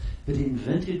rules, but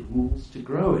invented rules to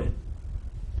grow in.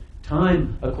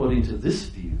 Time, according to this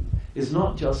view, is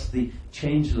not just the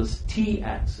changeless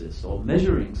t-axis or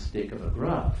measuring stick of a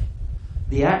graph.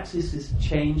 The axis is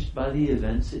changed by the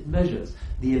events it measures.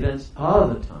 The events are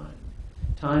the time.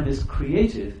 Time is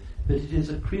creative, but it is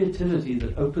a creativity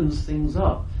that opens things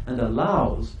up and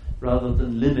allows rather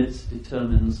than limits,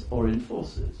 determines, or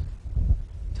enforces.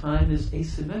 Time is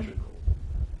asymmetrical.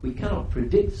 We cannot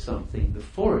predict something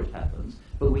before it happens,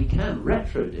 but we can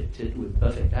retrodict it with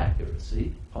perfect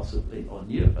accuracy, possibly, or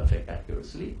near perfect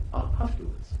accuracy,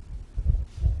 afterwards.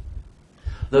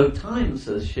 Though time,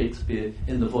 says Shakespeare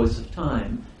in The Voice of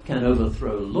Time, can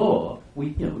overthrow law,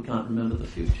 we can't remember the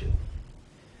future.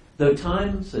 Though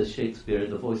time, says Shakespeare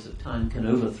in The Voice of Time, can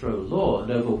overthrow law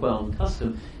and overwhelm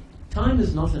custom, time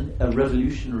is not a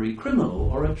revolutionary criminal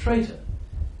or a traitor.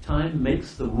 Time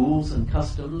makes the rules and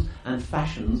customs and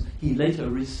fashions he later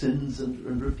rescinds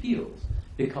and repeals,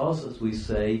 because, as we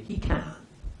say, he can.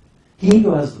 He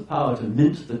who has the power to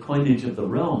mint the coinage of the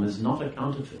realm is not a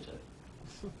counterfeiter.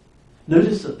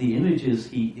 Notice that the image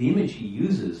he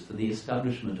uses for the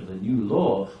establishment of a new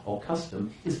law or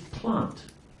custom is plant.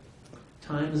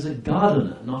 Time is a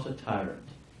gardener, not a tyrant,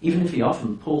 even if he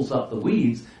often pulls up the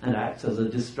weeds and acts as a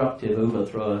destructive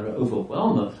overthrower or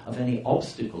overwhelmer of any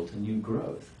obstacle to new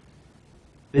growth.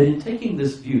 But in taking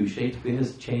this view, Shakespeare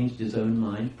has changed his own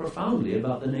mind profoundly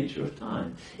about the nature of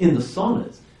time. In the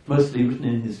sonnets, mostly written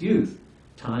in his youth,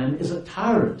 time is a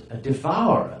tyrant, a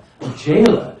devourer, a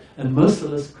jailer, a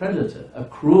merciless creditor, a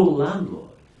cruel landlord.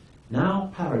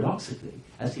 Now, paradoxically,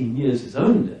 as he nears his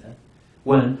own death,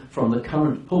 when, from the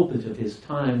current pulpit of his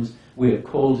times, we are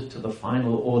called to the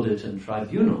final audit and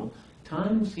tribunal,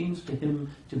 time seems to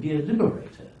him to be a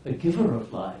liberator, a giver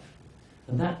of life.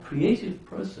 And that creative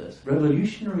process,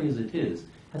 revolutionary as it is,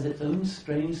 has its own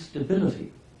strange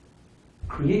stability.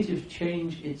 Creative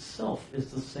change itself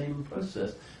is the same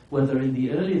process, whether in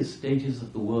the earliest stages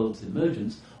of the world's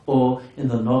emergence or in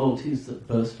the novelties that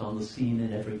burst on the scene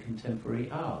in every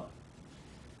contemporary hour.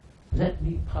 Let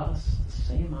me pass the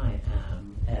same I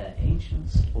am, ere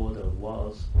ancient's order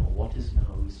was, or what is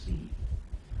now received.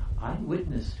 I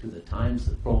witness to the times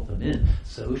that brought them in,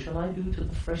 so shall I do to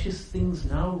the freshest things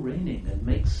now reigning, and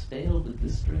make stale the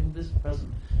glistering of this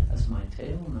present, as my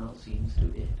tale now seems to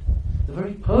it. The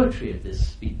very poetry of this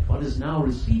speech, what is now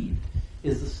received,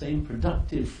 is the same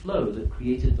productive flow that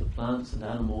created the plants and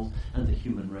animals and the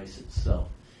human race itself.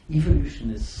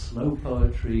 Evolution is slow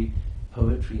poetry,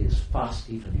 poetry is fast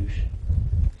evolution.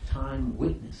 Time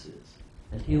witnesses,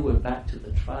 and here we're back to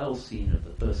the trial scene of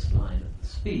the first line of the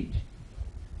speech.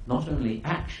 Not only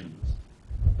actions,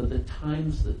 but the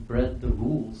times that bred the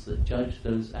rules that judge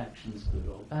those actions good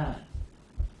or bad.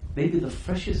 Maybe the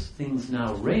freshest things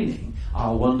now reigning,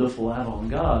 our wonderful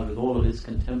avant-garde with all of its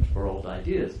contempt for old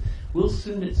ideas, will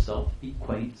soon itself be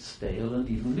quaint, stale, and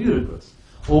even ludicrous.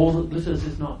 All that glitters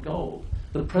is not gold.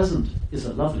 The present is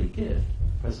a lovely gift,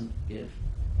 present gift.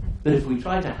 But if we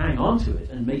try to hang on to it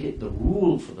and make it the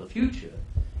rule for the future,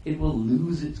 it will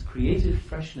lose its creative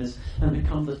freshness and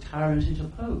become the tyrant it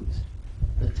opposed.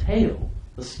 The tale,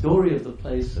 the story of the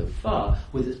play so far,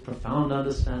 with its profound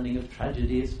understanding of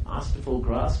tragedy, its masterful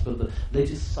grasp of the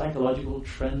latest psychological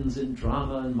trends in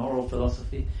drama and moral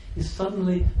philosophy, is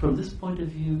suddenly, from this point of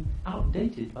view,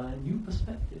 outdated by a new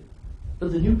perspective.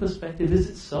 But the new perspective is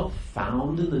itself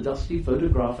found in the dusty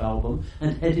photograph album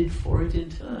and headed for it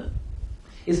in turn.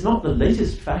 It's not the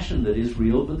latest fashion that is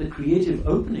real, but the creative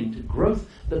opening to growth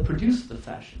that produced the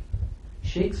fashion.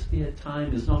 Shakespeare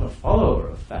time is not a follower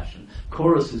of fashion.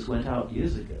 Choruses went out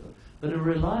years ago, but a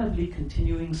reliably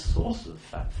continuing source of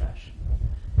fashion.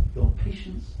 Your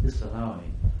patience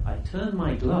disallowing, I turn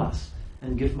my glass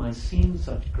and give my scene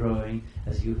such growing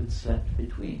as you had slept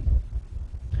between.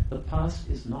 The past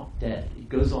is not dead. It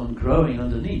goes on growing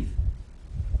underneath.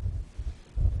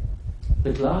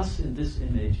 The glass in this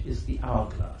image is the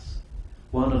hourglass,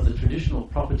 one of the traditional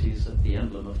properties of the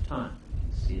emblem of time. You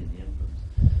can see in the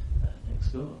emblems next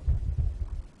door.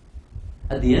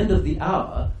 At the end of the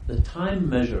hour, the time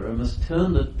measurer must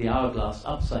turn the hourglass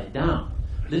upside down,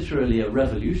 literally a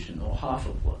revolution or half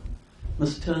of one,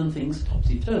 must turn things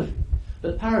topsy-turvy.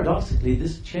 But paradoxically,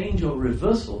 this change or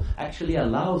reversal actually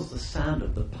allows the sand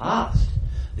of the past,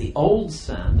 the old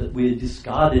sand that we had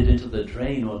discarded into the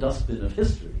drain or dustbin of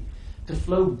history, to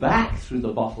flow back through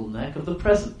the bottleneck of the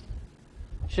present.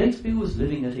 Shakespeare was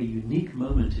living at a unique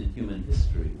moment in human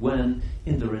history when,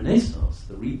 in the Renaissance,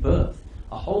 the rebirth,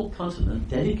 a whole continent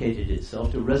dedicated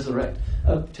itself to resurrect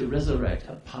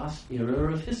a past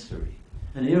era of history,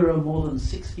 an era more than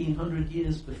 1,600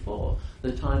 years before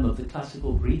the time of the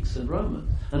classical Greeks and Romans,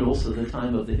 and also the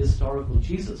time of the historical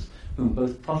Jesus, whom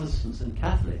both Protestants and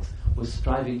Catholics were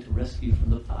striving to rescue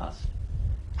from the past.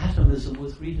 Atomism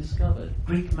was rediscovered.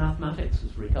 Greek mathematics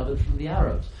was recovered from the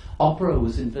Arabs. Opera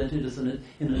was invented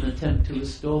in an attempt to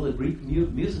restore the Greek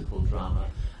musical drama.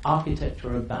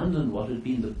 Architecture abandoned what had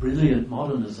been the brilliant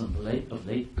modernism of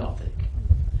late Gothic,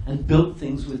 and built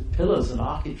things with pillars and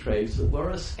architraves that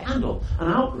were a scandal,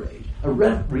 an outrage, a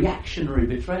reactionary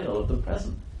betrayal of the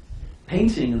present.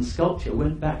 Painting and sculpture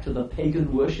went back to the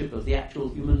pagan worship of the actual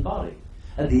human body.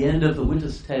 At the end of The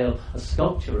Winter's Tale, a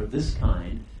sculpture of this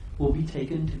kind will be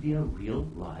taken to be a real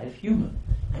live human.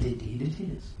 And indeed it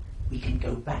is. We can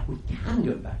go back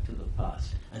to the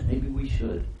past, and maybe we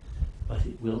should, but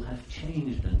it will have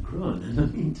changed and grown in the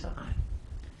meantime.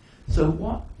 So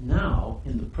what now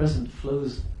in the present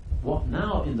flows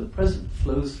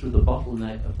through the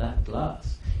bottleneck of that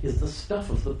glass is the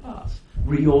stuff of the past,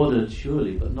 reordered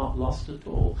surely, but not lost at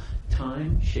all.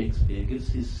 Time, Shakespeare, gives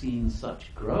his scene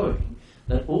such growing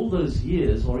that all those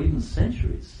years, or even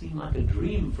centuries, seem like a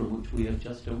dream from which we have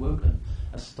just awoken,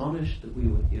 astonished that we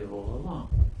were here all along.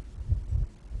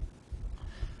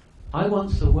 I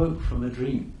once awoke from a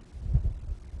dream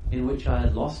in which I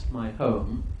had lost my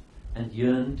home and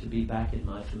yearned to be back in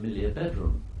my familiar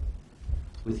bedroom.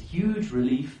 With huge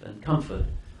relief and comfort,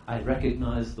 I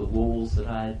recognized the walls that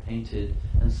I had painted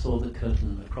and saw the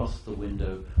curtain across the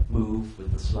window move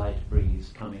with the slight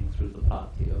breeze coming through the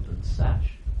partly open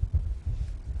sash.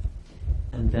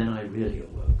 And then I really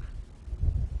awoke.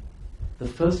 The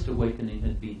first awakening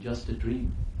had been just a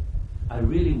dream. I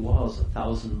really was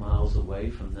 1,000 miles away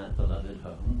from that beloved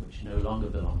home, which no longer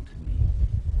belonged to me.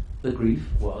 The grief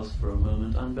was, for a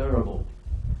moment, unbearable.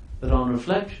 But on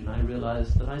reflection, I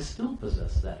realized that I still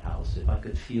possessed that house if I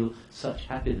could feel such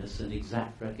happiness and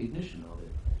exact recognition of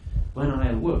it. When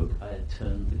I awoke, I had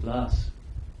turned the glass.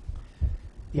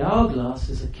 The hourglass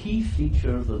is a key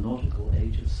feature of the nautical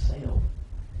age of sail.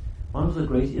 One of the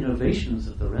great innovations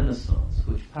of the Renaissance,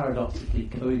 which paradoxically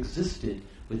coexisted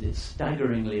with its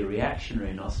staggeringly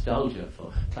reactionary nostalgia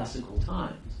for classical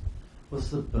times, was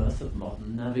the birth of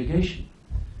modern navigation.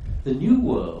 The new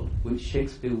world, which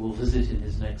Shakespeare will visit in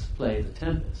his next play, The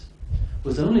Tempest,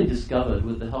 was only discovered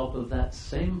with the help of that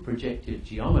same projective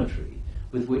geometry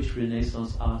with which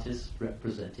Renaissance artists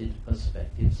represented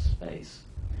perspective space.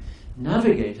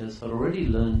 Navigators had already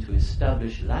learned to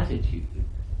establish latitude,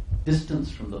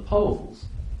 distance from the poles,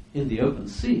 in the open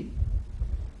sea.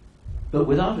 But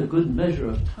without a good measure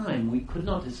of time, we could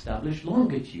not establish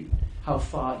longitude, how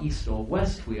far east or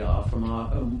west we are from our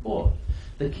home port.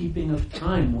 The keeping of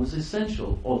time was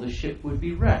essential, or the ship would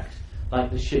be wrecked,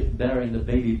 like the ship bearing the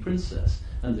baby princess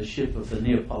and the ship of the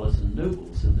Neapolitan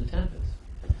nobles in The Tempest.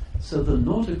 So the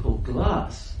nautical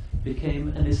glass became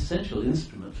an essential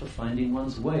instrument for finding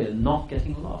one's way and not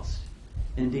getting lost.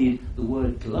 Indeed, the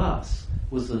word glass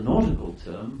was the nautical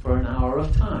term for an hour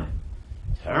of time.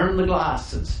 Turn the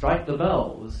glass and strike the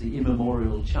bell was the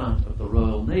immemorial chant of the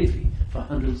Royal Navy for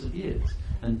hundreds of years.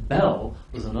 And bell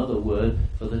was another word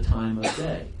for the time of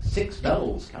day. 6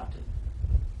 bells, Captain.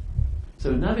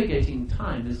 So navigating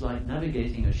time is like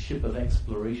navigating a ship of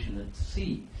exploration at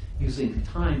sea, using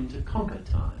time to conquer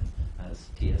time, as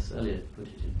T.S. Eliot put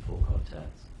it in Four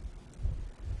Quartets.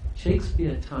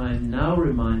 Shakespeare time now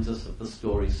reminds us of the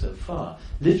story so far,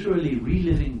 literally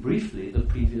reliving briefly the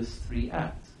previous 3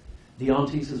 acts.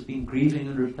 Leontes has been grieving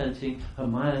and repenting,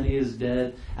 Hermione is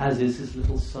dead, as is his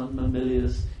little son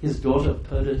Mamilius, his daughter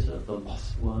Perdita, the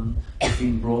lost one, has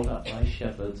been brought up by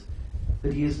shepherds.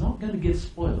 But he is not going to give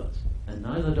spoilers, and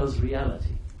neither does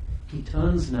reality. He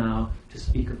turns now to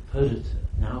speak of Perdita,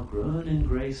 now grown in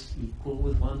grace, equal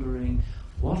with wondering.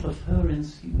 What of her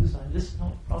ensues? I list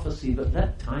not prophecy, but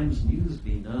let time's news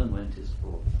be known when 'tis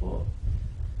brought forth.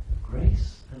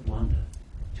 Grace and wonder,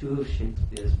 2 of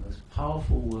Shakespeare's most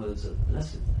powerful words of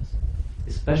blessedness,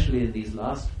 especially in these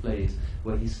last plays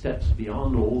where he steps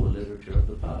beyond all the literature of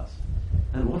the past.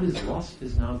 And what is lost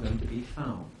is now going to be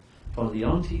found, for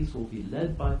Leontes will be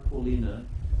led by Paulina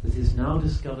with his now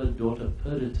discovered daughter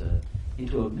Perdita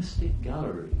into a mystic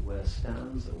gallery where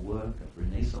stands a work of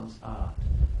Renaissance art,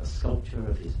 a sculpture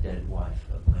of his dead wife,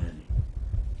 Hermione.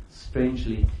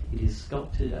 Strangely, it is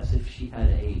sculpted as if she had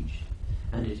aged,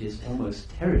 and it is almost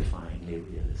terrifyingly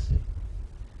realistic.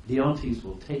 Leontes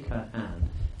will take her hand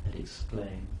and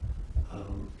exclaim,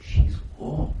 "Oh, she's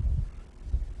warm."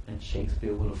 And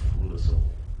Shakespeare will have fooled us all.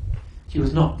 She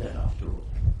was not dead after all.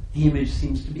 The image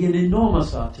seems to be an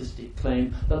enormous artistic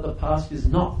claim that the past is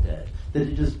not dead, that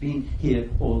it has been here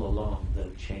all along,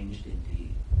 though changed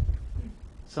indeed.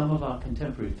 Some of our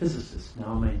contemporary physicists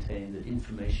now maintain that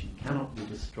information cannot be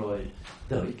destroyed,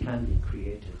 though it can be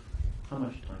created. How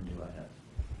much time do I have?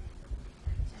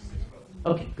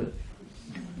 Okay, good.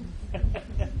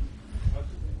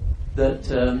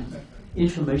 That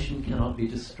information cannot be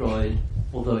destroyed,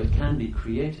 although it can be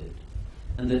created,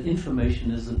 and that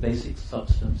information is the basic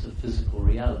substance of physical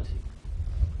reality.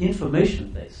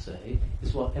 Information, they say,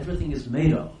 is what everything is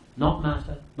made of, not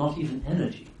matter, not even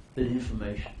energy, but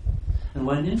information. And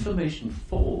when information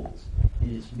falls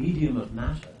in its medium of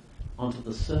matter onto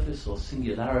the surface or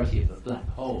singularity of a black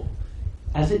hole,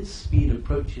 as its speed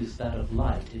approaches that of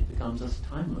light, it becomes as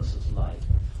timeless as light.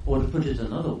 Or to put it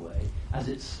another way, as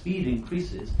its speed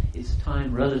increases, its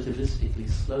time relativistically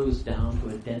slows down to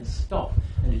a dead stop,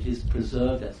 and it is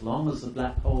preserved as long as the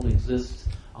black hole exists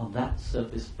on that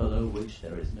surface below which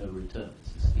there is no return.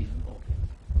 This is Stephen Hawking.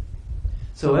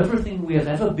 So everything we have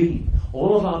ever been,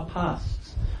 all of our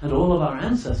pasts, and all of our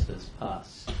ancestors'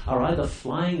 pasts, are either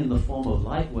flying in the form of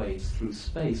light waves through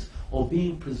space or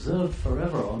being preserved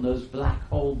forever on those black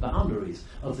hole boundaries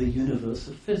of the universe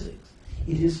of physics.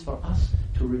 It is for us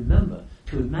to remember,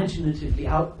 to imaginatively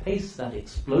outpace that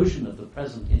explosion of the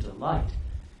present into light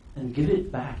and give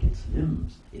it back its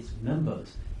limbs, its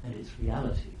members, and its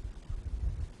reality.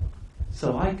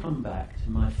 So I come back to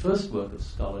my first work of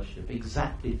scholarship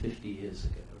exactly 50 years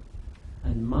ago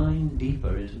and mine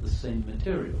deeper into the same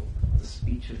material, the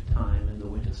speech of time in The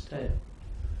Winter's Tale,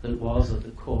 that was at the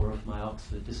core of my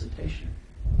Oxford dissertation.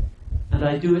 And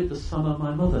I do it the summer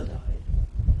my mother died.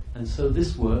 And so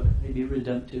this work may be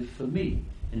redemptive for me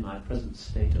in my present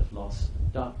state of loss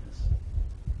and darkness.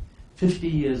 50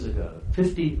 years ago,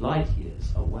 50 light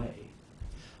years away,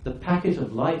 the packet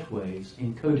of light waves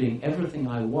encoding everything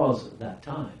I was at that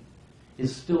time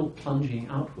is still plunging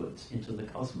outwards into the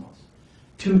cosmos.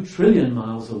 2 trillion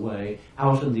miles away,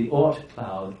 out in the Oort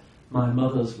cloud, my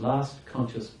mother's last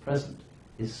conscious present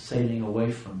is sailing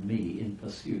away from me in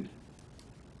pursuit.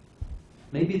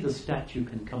 Maybe the statue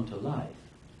can come to life,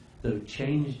 though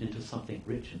changed into something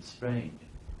rich and strange.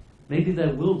 Maybe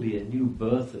there will be a new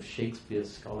birth of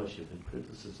Shakespeare's scholarship and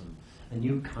criticism, a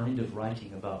new kind of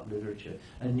writing about literature,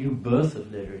 a new birth of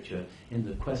literature in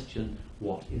the question,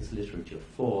 what is literature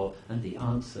for, and the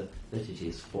answer that it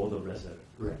is for the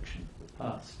resurrection of the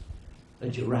past. A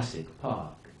Jurassic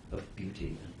Park of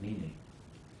beauty and meaning.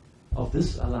 Of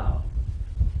this allow,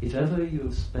 if ever you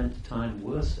have spent time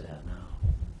worse ere now,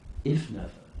 if never,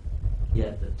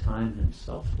 yet that time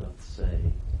himself doth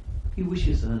say, he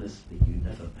wishes earnestly you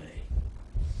never may.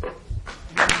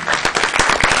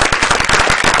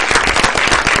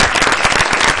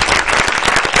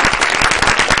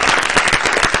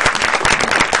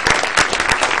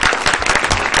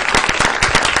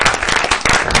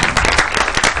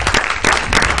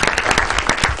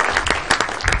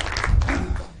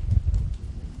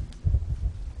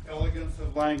 Elegance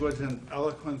of language and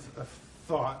eloquence of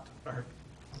thought are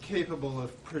capable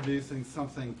of producing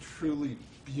something truly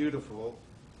beautiful,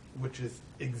 which is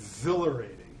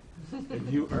exhilarating.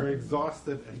 And you are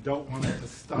exhausted and don't want it to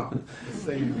stop at the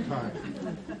same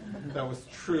time. That was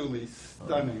truly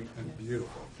stunning and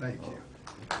beautiful. Thank you.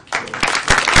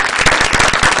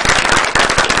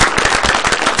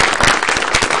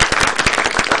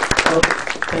 Well,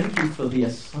 thank you for the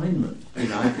assignment.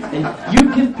 And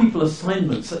you give people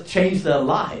assignments that change their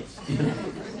lives.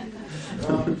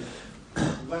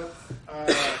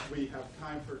 We have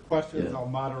time for questions. Yeah. I'll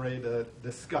moderate a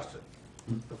discussion.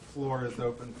 The floor is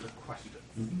open for questions.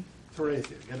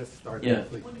 Theresia, get us started, Yeah.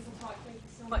 please. Wonderful talk. Thank you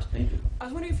so much. Thank you. I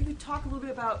was wondering if you could talk a little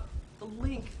bit about the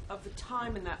link of the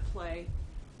time in that play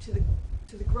to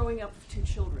the growing up of two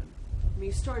children. I mean,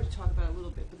 you started to talk about it a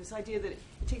little bit, but this idea that it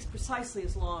takes precisely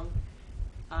as long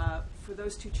for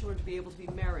those two children to be able to be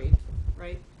married,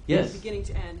 right? Yes. From beginning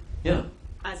to end. Yeah.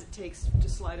 As it takes to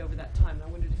slide over that time. And I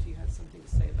wondered if you had something to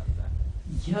say about that.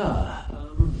 Yeah.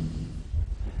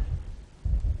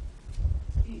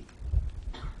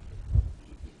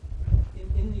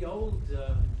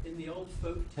 In the old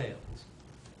folk tales,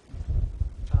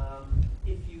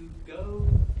 if you go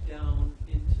down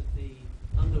into the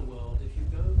underworld, if you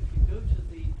go to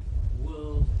the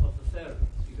world of the fairies,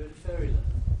 you go to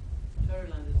fairyland.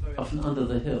 Fairyland is very often under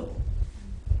the hill.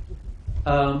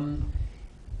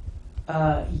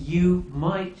 You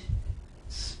might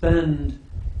spend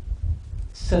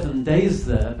 7 days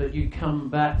there, but you come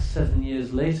back 7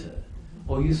 years later.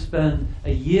 Or you spend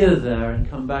a year there and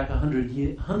come back 100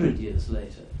 years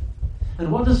later. And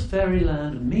what does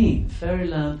fairyland mean?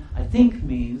 Fairyland, I think,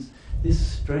 means this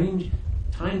strange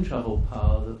time travel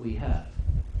power that we have.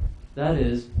 That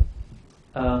is,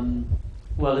 in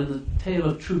the tale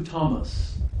of True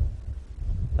Thomas,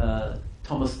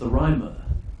 Thomas the Rhymer,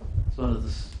 it's one of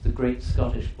the great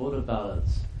Scottish border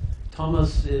ballads.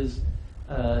 Thomas is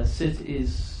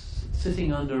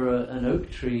sitting under an oak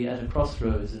tree at a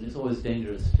crossroads, and it's always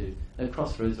dangerous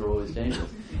crossroads are always dangerous.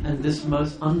 And this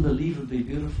most unbelievably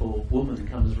beautiful woman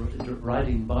comes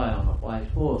riding by on a white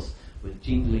horse with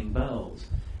jingling bells,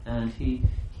 and he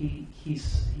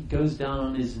goes down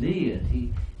on his knee and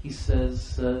he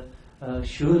says,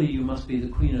 "Surely you must be the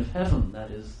Queen of Heaven,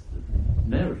 that is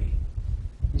Mary."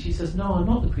 And she says, "No, I'm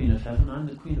not the Queen of Heaven. I'm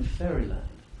the Queen of Fairyland."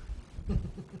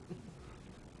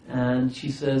 And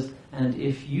she says, "And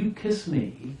if you kiss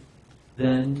me,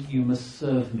 then you must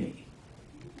serve me."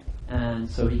 And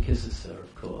so he kisses her,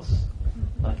 of course,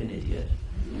 like an idiot.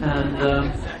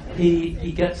 And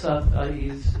he gets up. He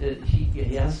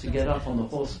has to get up on the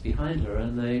horse behind her,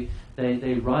 and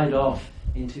they ride off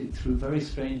through very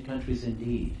strange countries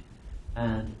indeed.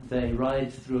 And they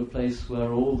ride through a place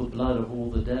where all the blood of all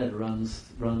the dead runs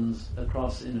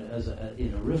across in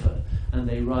a river, and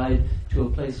they ride to a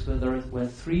place where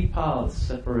three paths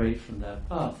separate from their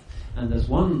path, and there's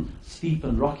one steep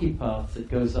and rocky path that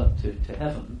goes up to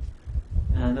heaven,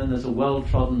 and then there's a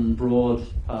well-trodden broad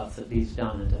path that leads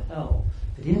down into hell.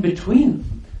 But in between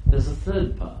them, there's a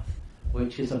third path,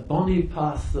 which is a bonny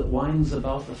path that winds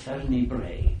about the Ferny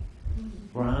Brae.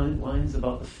 Winds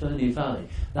about the Ferny Valley.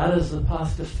 That is the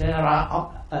path to fair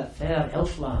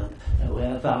Elfland,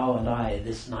 where thou and I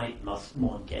this night must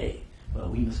mourn gay. Well,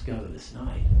 we must go this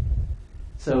night.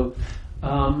 So,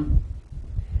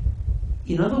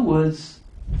 in other words,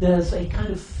 there's a kind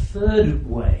of third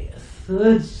way, a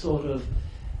third sort of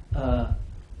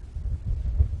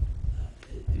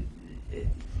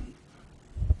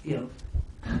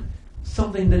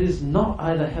something that is not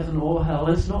either heaven or hell.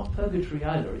 It's not purgatory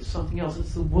either. It's something else.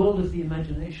 It's the world of the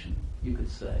imagination, you could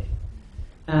say.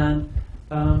 And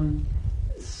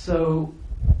so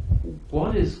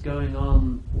what is going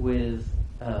on with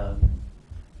the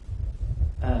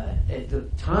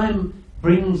time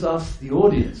brings us, the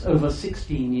audience, over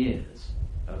 16 years,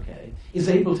 okay, is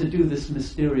able to do this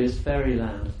mysterious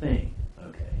fairyland thing,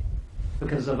 okay,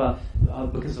 because of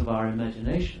our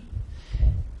imagination.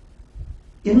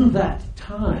 In that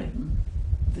time,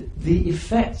 the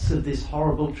effects of this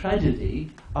horrible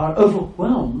tragedy are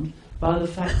overwhelmed by the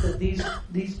fact that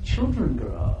these children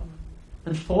grow up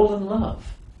and fall in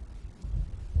love.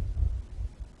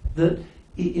 That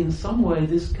in some way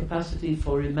this capacity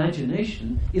for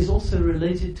imagination is also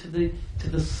related to the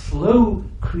slow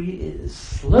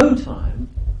time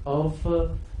of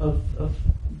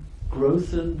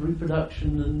growth and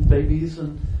reproduction and babies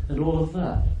and all of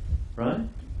that, right?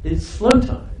 It's slow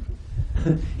time.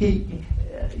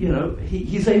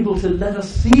 He's able to let us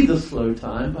see the slow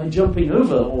time by jumping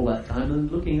over all that time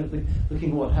and looking at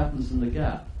what happens in the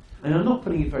gap. And I'm not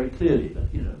putting it very clearly, but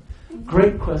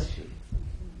great question.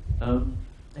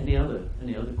 Any other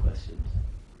questions?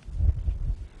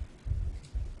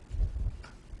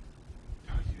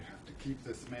 Oh, you have to keep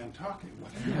this man talking.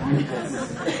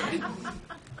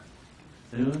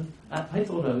 Anyone? I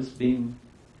thought I was being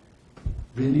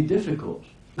really difficult.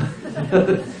 So,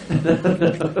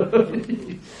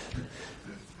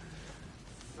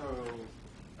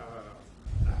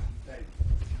 thanks.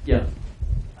 Yeah.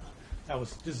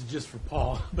 This is just for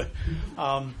Paul, but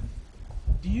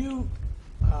do you,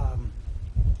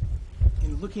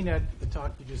 in looking at the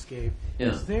talk you just gave,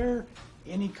 is there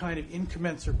any kind of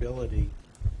incommensurability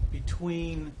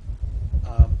between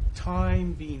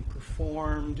time being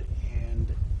performed and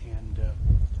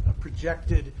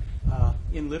projected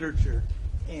in literature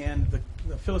and the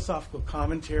philosophical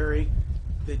commentary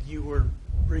that you were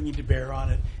bringing to bear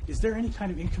on it? Is there any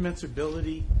kind of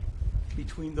incommensurability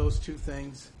between those two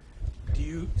things? Do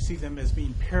you see them as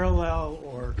being parallel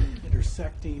or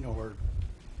intersecting or?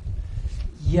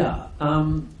 Yeah.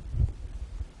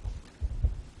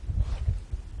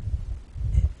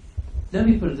 Let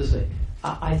me put it this way.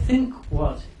 I think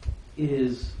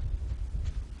there's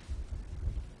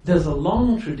a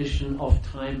long tradition of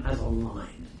time as a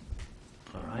line,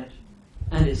 all right?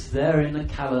 And it's there in the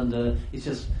calendar. It's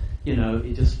just,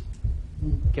 it just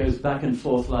goes back and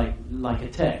forth like a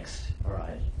text, all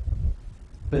right?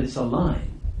 But it's a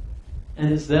line.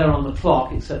 And it's there on the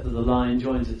clock, except that the line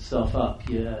joins itself up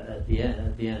here at the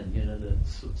end, the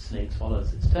snake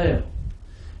swallows its tail.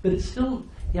 But it's still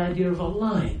the idea of a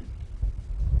line.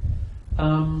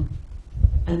 And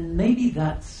maybe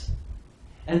once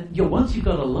you've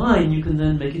got a line, you can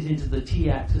then make it into the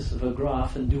t-axis of a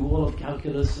graph and do all of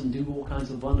calculus and do all kinds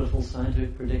of wonderful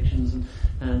scientific predictions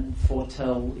and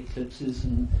foretell eclipses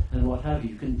and what have you.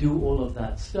 You can do all of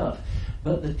that stuff.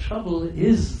 But the trouble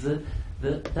is that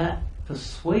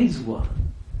persuades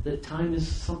one that time is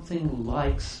something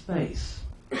like space.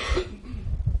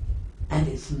 And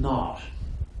it's not.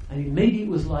 I mean, maybe it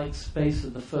was like space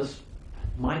at the first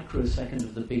microsecond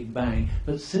of the Big Bang,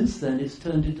 but since then it's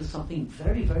turned into something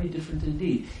very, very different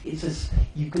indeed.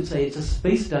 You could say it's a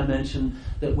space dimension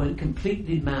that went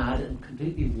completely mad and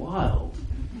completely wild.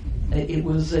 It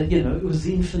was the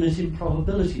infinite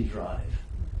improbability drive.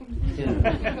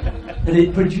 And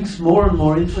it produced more and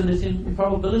more infinite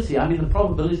improbability. I mean, the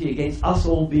probability against us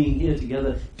all being here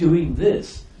together doing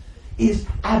this is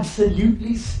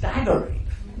absolutely staggering.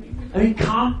 I mean, it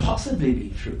can't possibly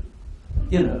be true.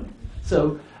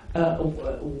 So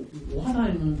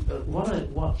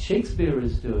what Shakespeare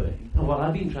is doing, and what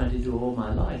I've been trying to do all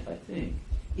my life, I think,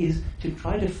 is to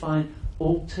try to find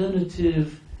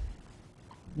alternative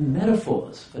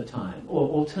metaphors for time, or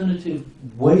alternative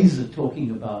ways of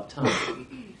talking about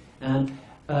time. And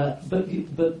but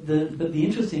the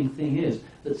interesting thing is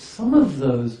that some of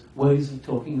those ways of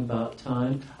talking about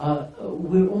time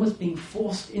we're almost being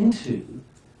forced into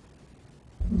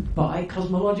by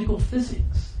cosmological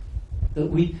physics. That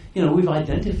we've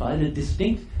identified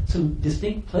some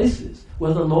distinct places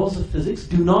where the laws of physics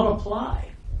do not apply.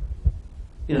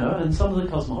 And some of the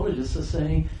cosmologists are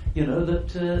saying, even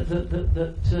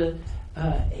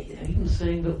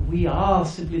saying that we are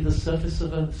simply the surface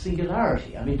of a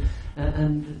singularity. I mean,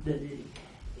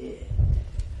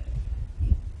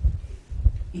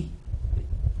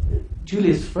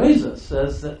 Julius Fraser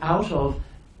says that out of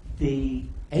the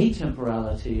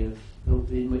atemporality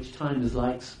in which time is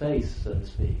like space, so to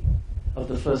speak, of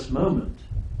the first moment,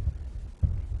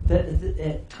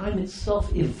 that time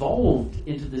itself evolved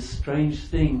into this strange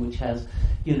thing which has,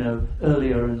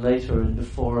 earlier and later and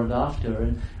before and after,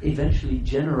 and eventually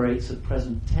generates a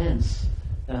present tense,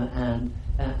 and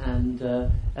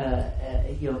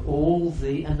all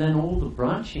the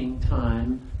branching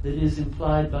time that is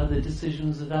implied by the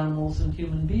decisions that animals and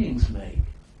human beings make.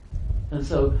 And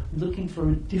so, looking for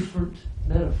a different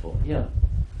metaphor. Yeah.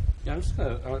 Yeah,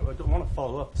 I want to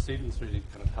follow up. Stephen's really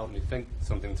kind of helped me think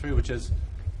something through, which is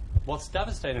what's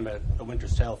devastating about A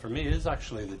Winter's Tale for me is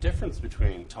actually the difference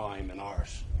between time in art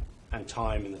and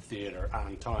time in the theatre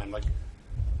and time. Like,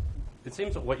 it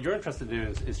seems that what you're interested in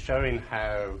is showing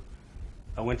how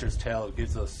A Winter's Tale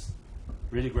gives us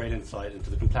really great insight into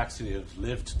the complexity of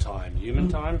lived time, human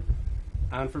time.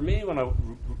 And for me, when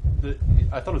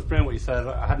I thought it was brilliant what you said.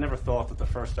 I had never thought that the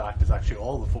first act is actually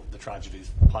all the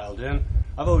tragedies piled in.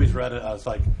 I've always read it as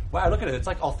like, wow, look at it. It's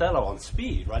like Othello on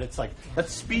speed, right? It's like,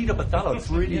 let's speed up Othello. It's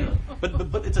really, but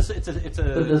it's a.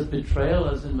 But there's betrayal,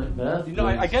 as in Macbeth. You know,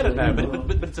 I get it now,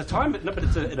 but it's a time. But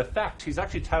it's in effect, he's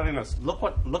actually telling us, look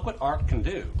what art can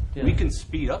do. Yeah. We can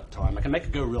speed up time. I can make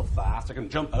it go real fast. I can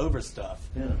jump over stuff.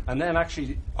 Yeah. And then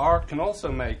actually, art can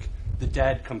also make the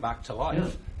dead come back to life. Yeah.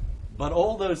 But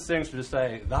all those things to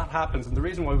say, that happens, and the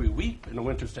reason why we weep in A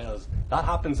Winter's Tale is that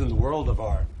happens in the world of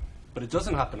art, but it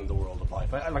doesn't happen in the world of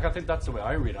life. I think that's the way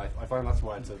I read it. I find that's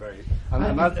why it's a very...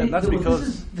 And that's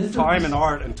because time in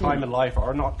art and time in life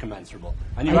are not commensurable.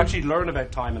 And you actually learn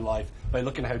about time in life by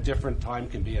looking at how different time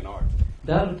can be in art.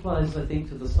 That applies, I think,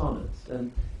 to the sonnets.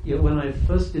 And when I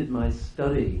first did my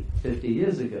study 50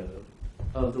 years ago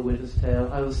of The Winter's Tale,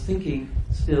 I was thinking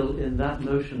still in that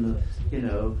notion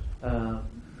of,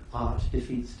 art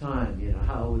defeats time,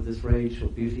 how with this rage or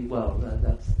beauty, well,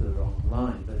 that's the wrong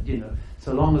line, but,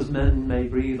 so long as men may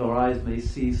breathe or eyes may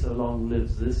see, so long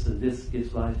lives this, and this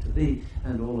gives life to thee,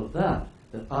 and all of that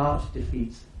art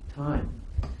defeats time.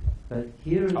 But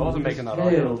here in the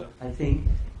tale, I think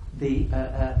the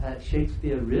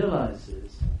Shakespeare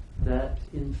realizes that,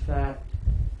 in fact,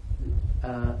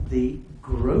 the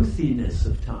growthiness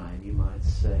of time, you might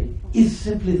say, is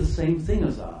simply the same thing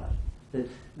as art.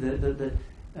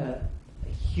 That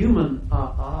human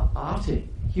arting,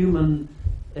 human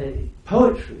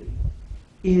poetry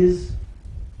is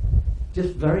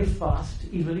just very fast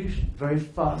evolution, very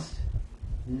fast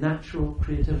natural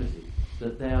creativity,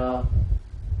 that they are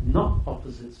not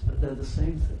opposites, but they're the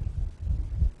same thing.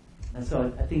 And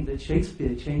so I think that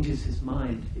Shakespeare changes his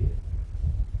mind here.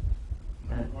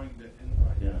 I'm going to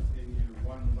invite in you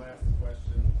one last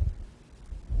question,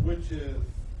 which is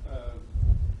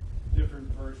a different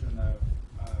version of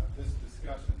this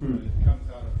discussion, but it comes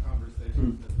out of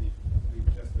conversations that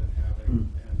we've just been having,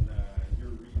 and you're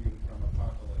reading from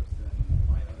Apocalypse in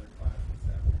my other class this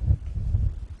afternoon.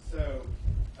 So,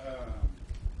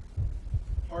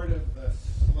 part of the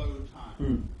slow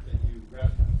time that you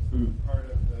referenced, part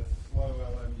of the slow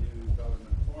LMU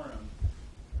Bellarmine Forum,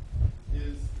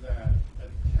 is that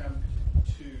attempt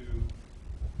to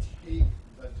take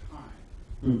the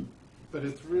time. But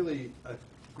it's really a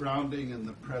grounding in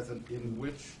the present in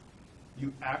which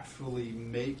you actually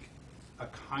make a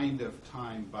kind of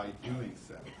time by doing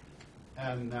so.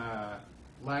 And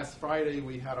last Friday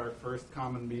we had our first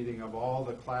common meeting of all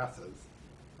the classes,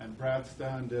 and Brad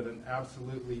Stone did an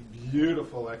absolutely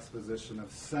beautiful exposition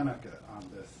of Seneca on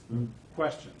this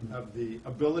question of the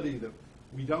ability that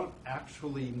we don't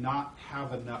actually not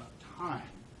have enough time,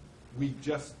 we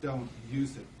just don't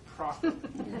use it properly.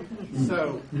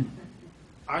 So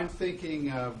I'm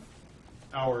thinking of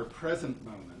our present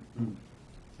moment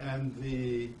and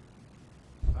the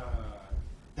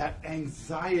that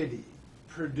anxiety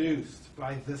produced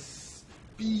by the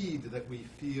speed that we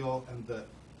feel and the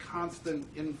constant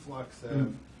influx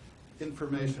of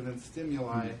information and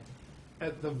stimuli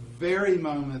at the very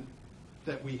moment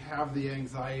that we have the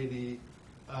anxiety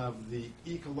of the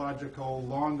ecological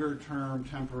longer-term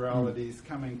temporalities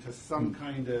coming to some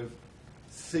kind of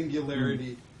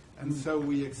singularity. And so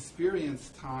we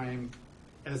experience time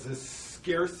as a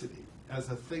scarcity, as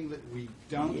a thing that we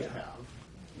don't have.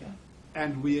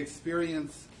 And we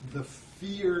experience the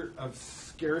fear of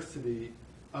scarcity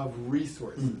of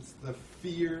resources, the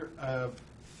fear of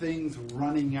things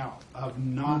running out, of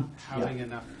not having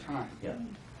enough time.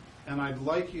 And I'd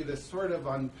like you to sort of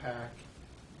unpack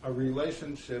a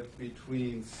relationship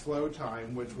between slow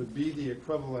time, which would be the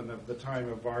equivalent of the time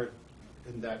of art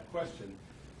in that question,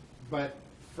 but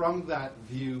from that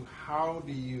view, how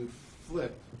do you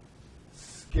flip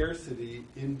scarcity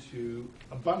into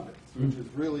abundance, which is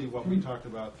really what we talked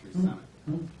about through Senate?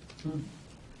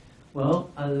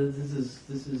 Well,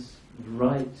 this is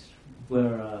right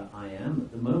where I am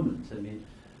at the moment. I mean,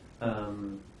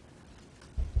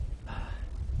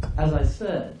 as I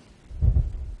said,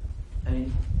 I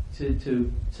mean,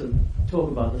 to talk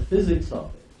about the physics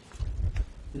of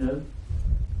it,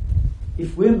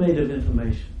 if we're made of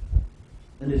information,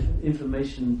 and if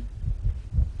information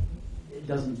it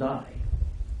doesn't die,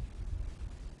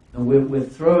 and we're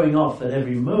throwing off at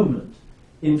every moment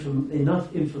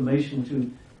enough information to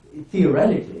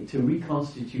theoretically, to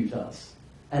reconstitute us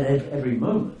at every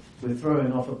moment. We're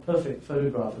throwing off a perfect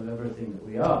photograph of everything that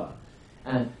we are,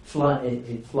 and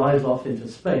it flies off into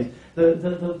space.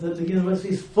 The universe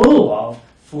is full of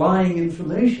flying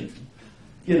information.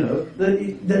 There's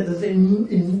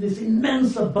this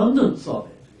immense abundance of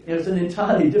it. It's an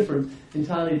entirely different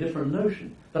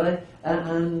notion. But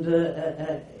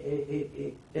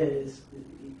it is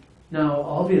now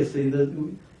obviously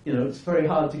it's very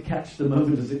hard to catch the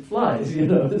moment as it flies.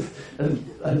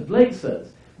 As Blake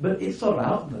says, but it's sort of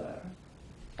out there.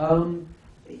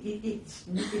 It's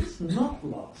not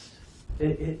lost.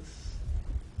 And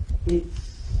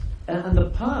the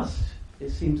past, it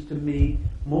seems to me,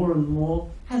 more and more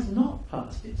has not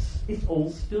passed. It's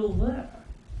all still there.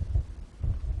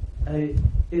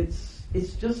 It's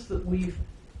just that we've.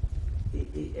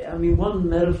 One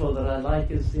metaphor that I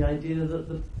like is the idea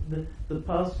that the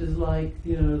past is like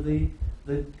the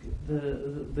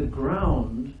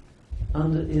ground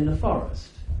in a forest.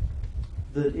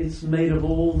 That it's made of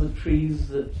all the trees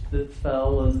that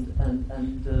fell and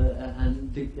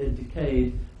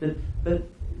decayed.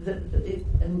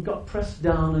 And got pressed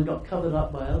down and got covered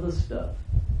up by other stuff,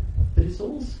 but it's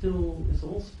all still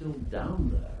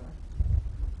down there.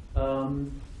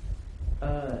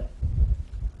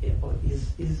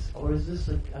 Is this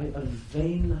a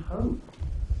vain hope?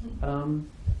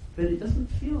 But it doesn't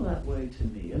feel that way to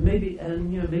me. And maybe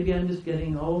I'm just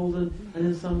getting old, and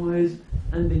in some ways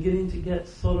I'm beginning to get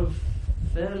sort of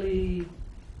fairly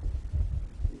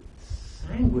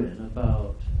sanguine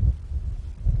about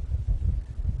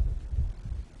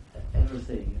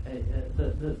everything.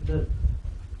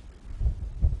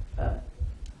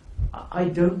 I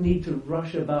don't need to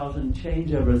rush about and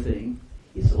change everything.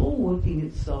 It's all working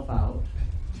itself out,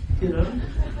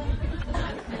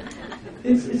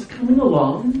 It's coming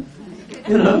along,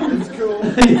 It's cool.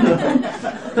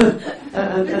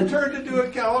 And turned into a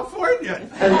Californian.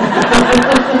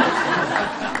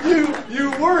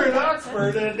 You were in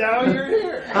Oxford, and now you're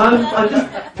here. I'm just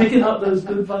picking up those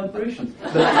good vibrations.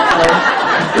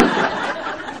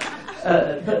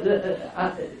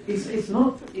 It's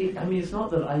not. It's not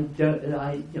that I don't.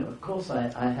 Of course,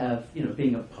 I have.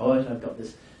 Being a poet, I've got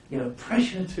this.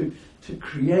 Pressure to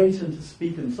create and to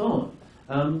speak and so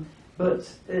on. But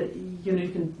you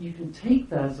can take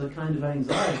that as a kind of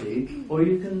anxiety, or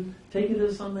you can take it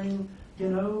as something.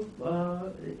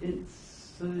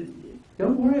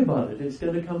 Don't worry about it. It's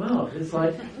going to come out. It's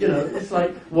like it's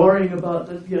like worrying about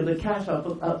the cat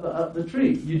up the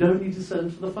tree. You don't need to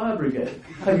send for the fire brigade.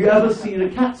 Have you ever seen a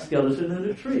cat skeleton in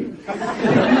a tree? The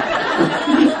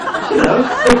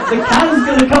cat is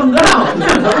going to come down.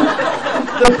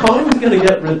 The poem's going to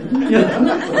get written.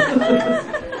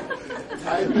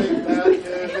 I think that is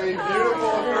a beautiful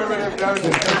affirmative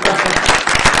notion.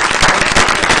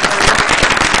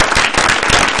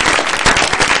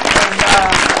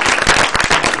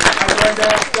 I'm going to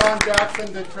ask John Jackson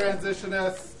to transition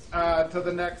us to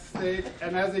the next stage.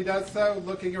 And as he does so,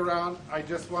 looking around, I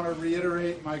just want to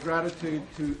reiterate my gratitude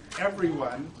to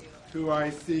everyone who I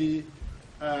see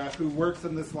who works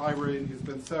in this library and who's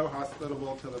been so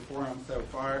hospitable to the forum so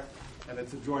far. And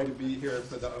it's a joy to be here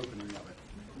for the opening of it.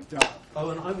 John.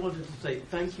 Oh, and I wanted to say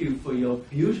thank you for your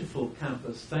beautiful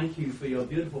campus. Thank you for your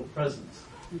beautiful presence.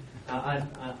 I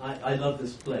love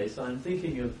this place. I'm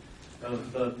thinking of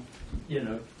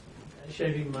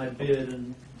shaving my beard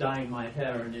and dyeing my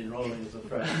hair and enrolling as a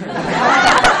freshman.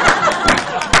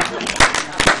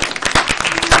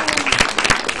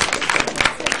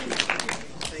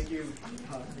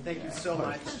 Thank you so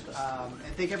much.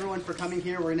 And thank everyone for coming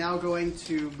here. We're now going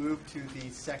to move to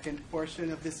the second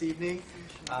portion of this evening.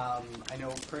 I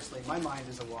know personally my mind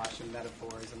is awash in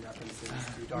metaphors and references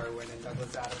to Darwin and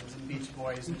Douglas Adams and Beach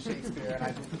Boys and Shakespeare, and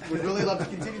I would really love to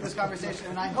continue this conversation,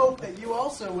 and I hope that you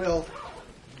also will,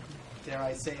 dare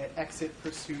I say it, exit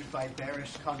pursued by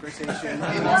bearish conversation into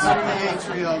the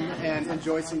atrium and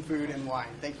enjoy some food and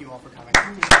wine. Thank you all for coming.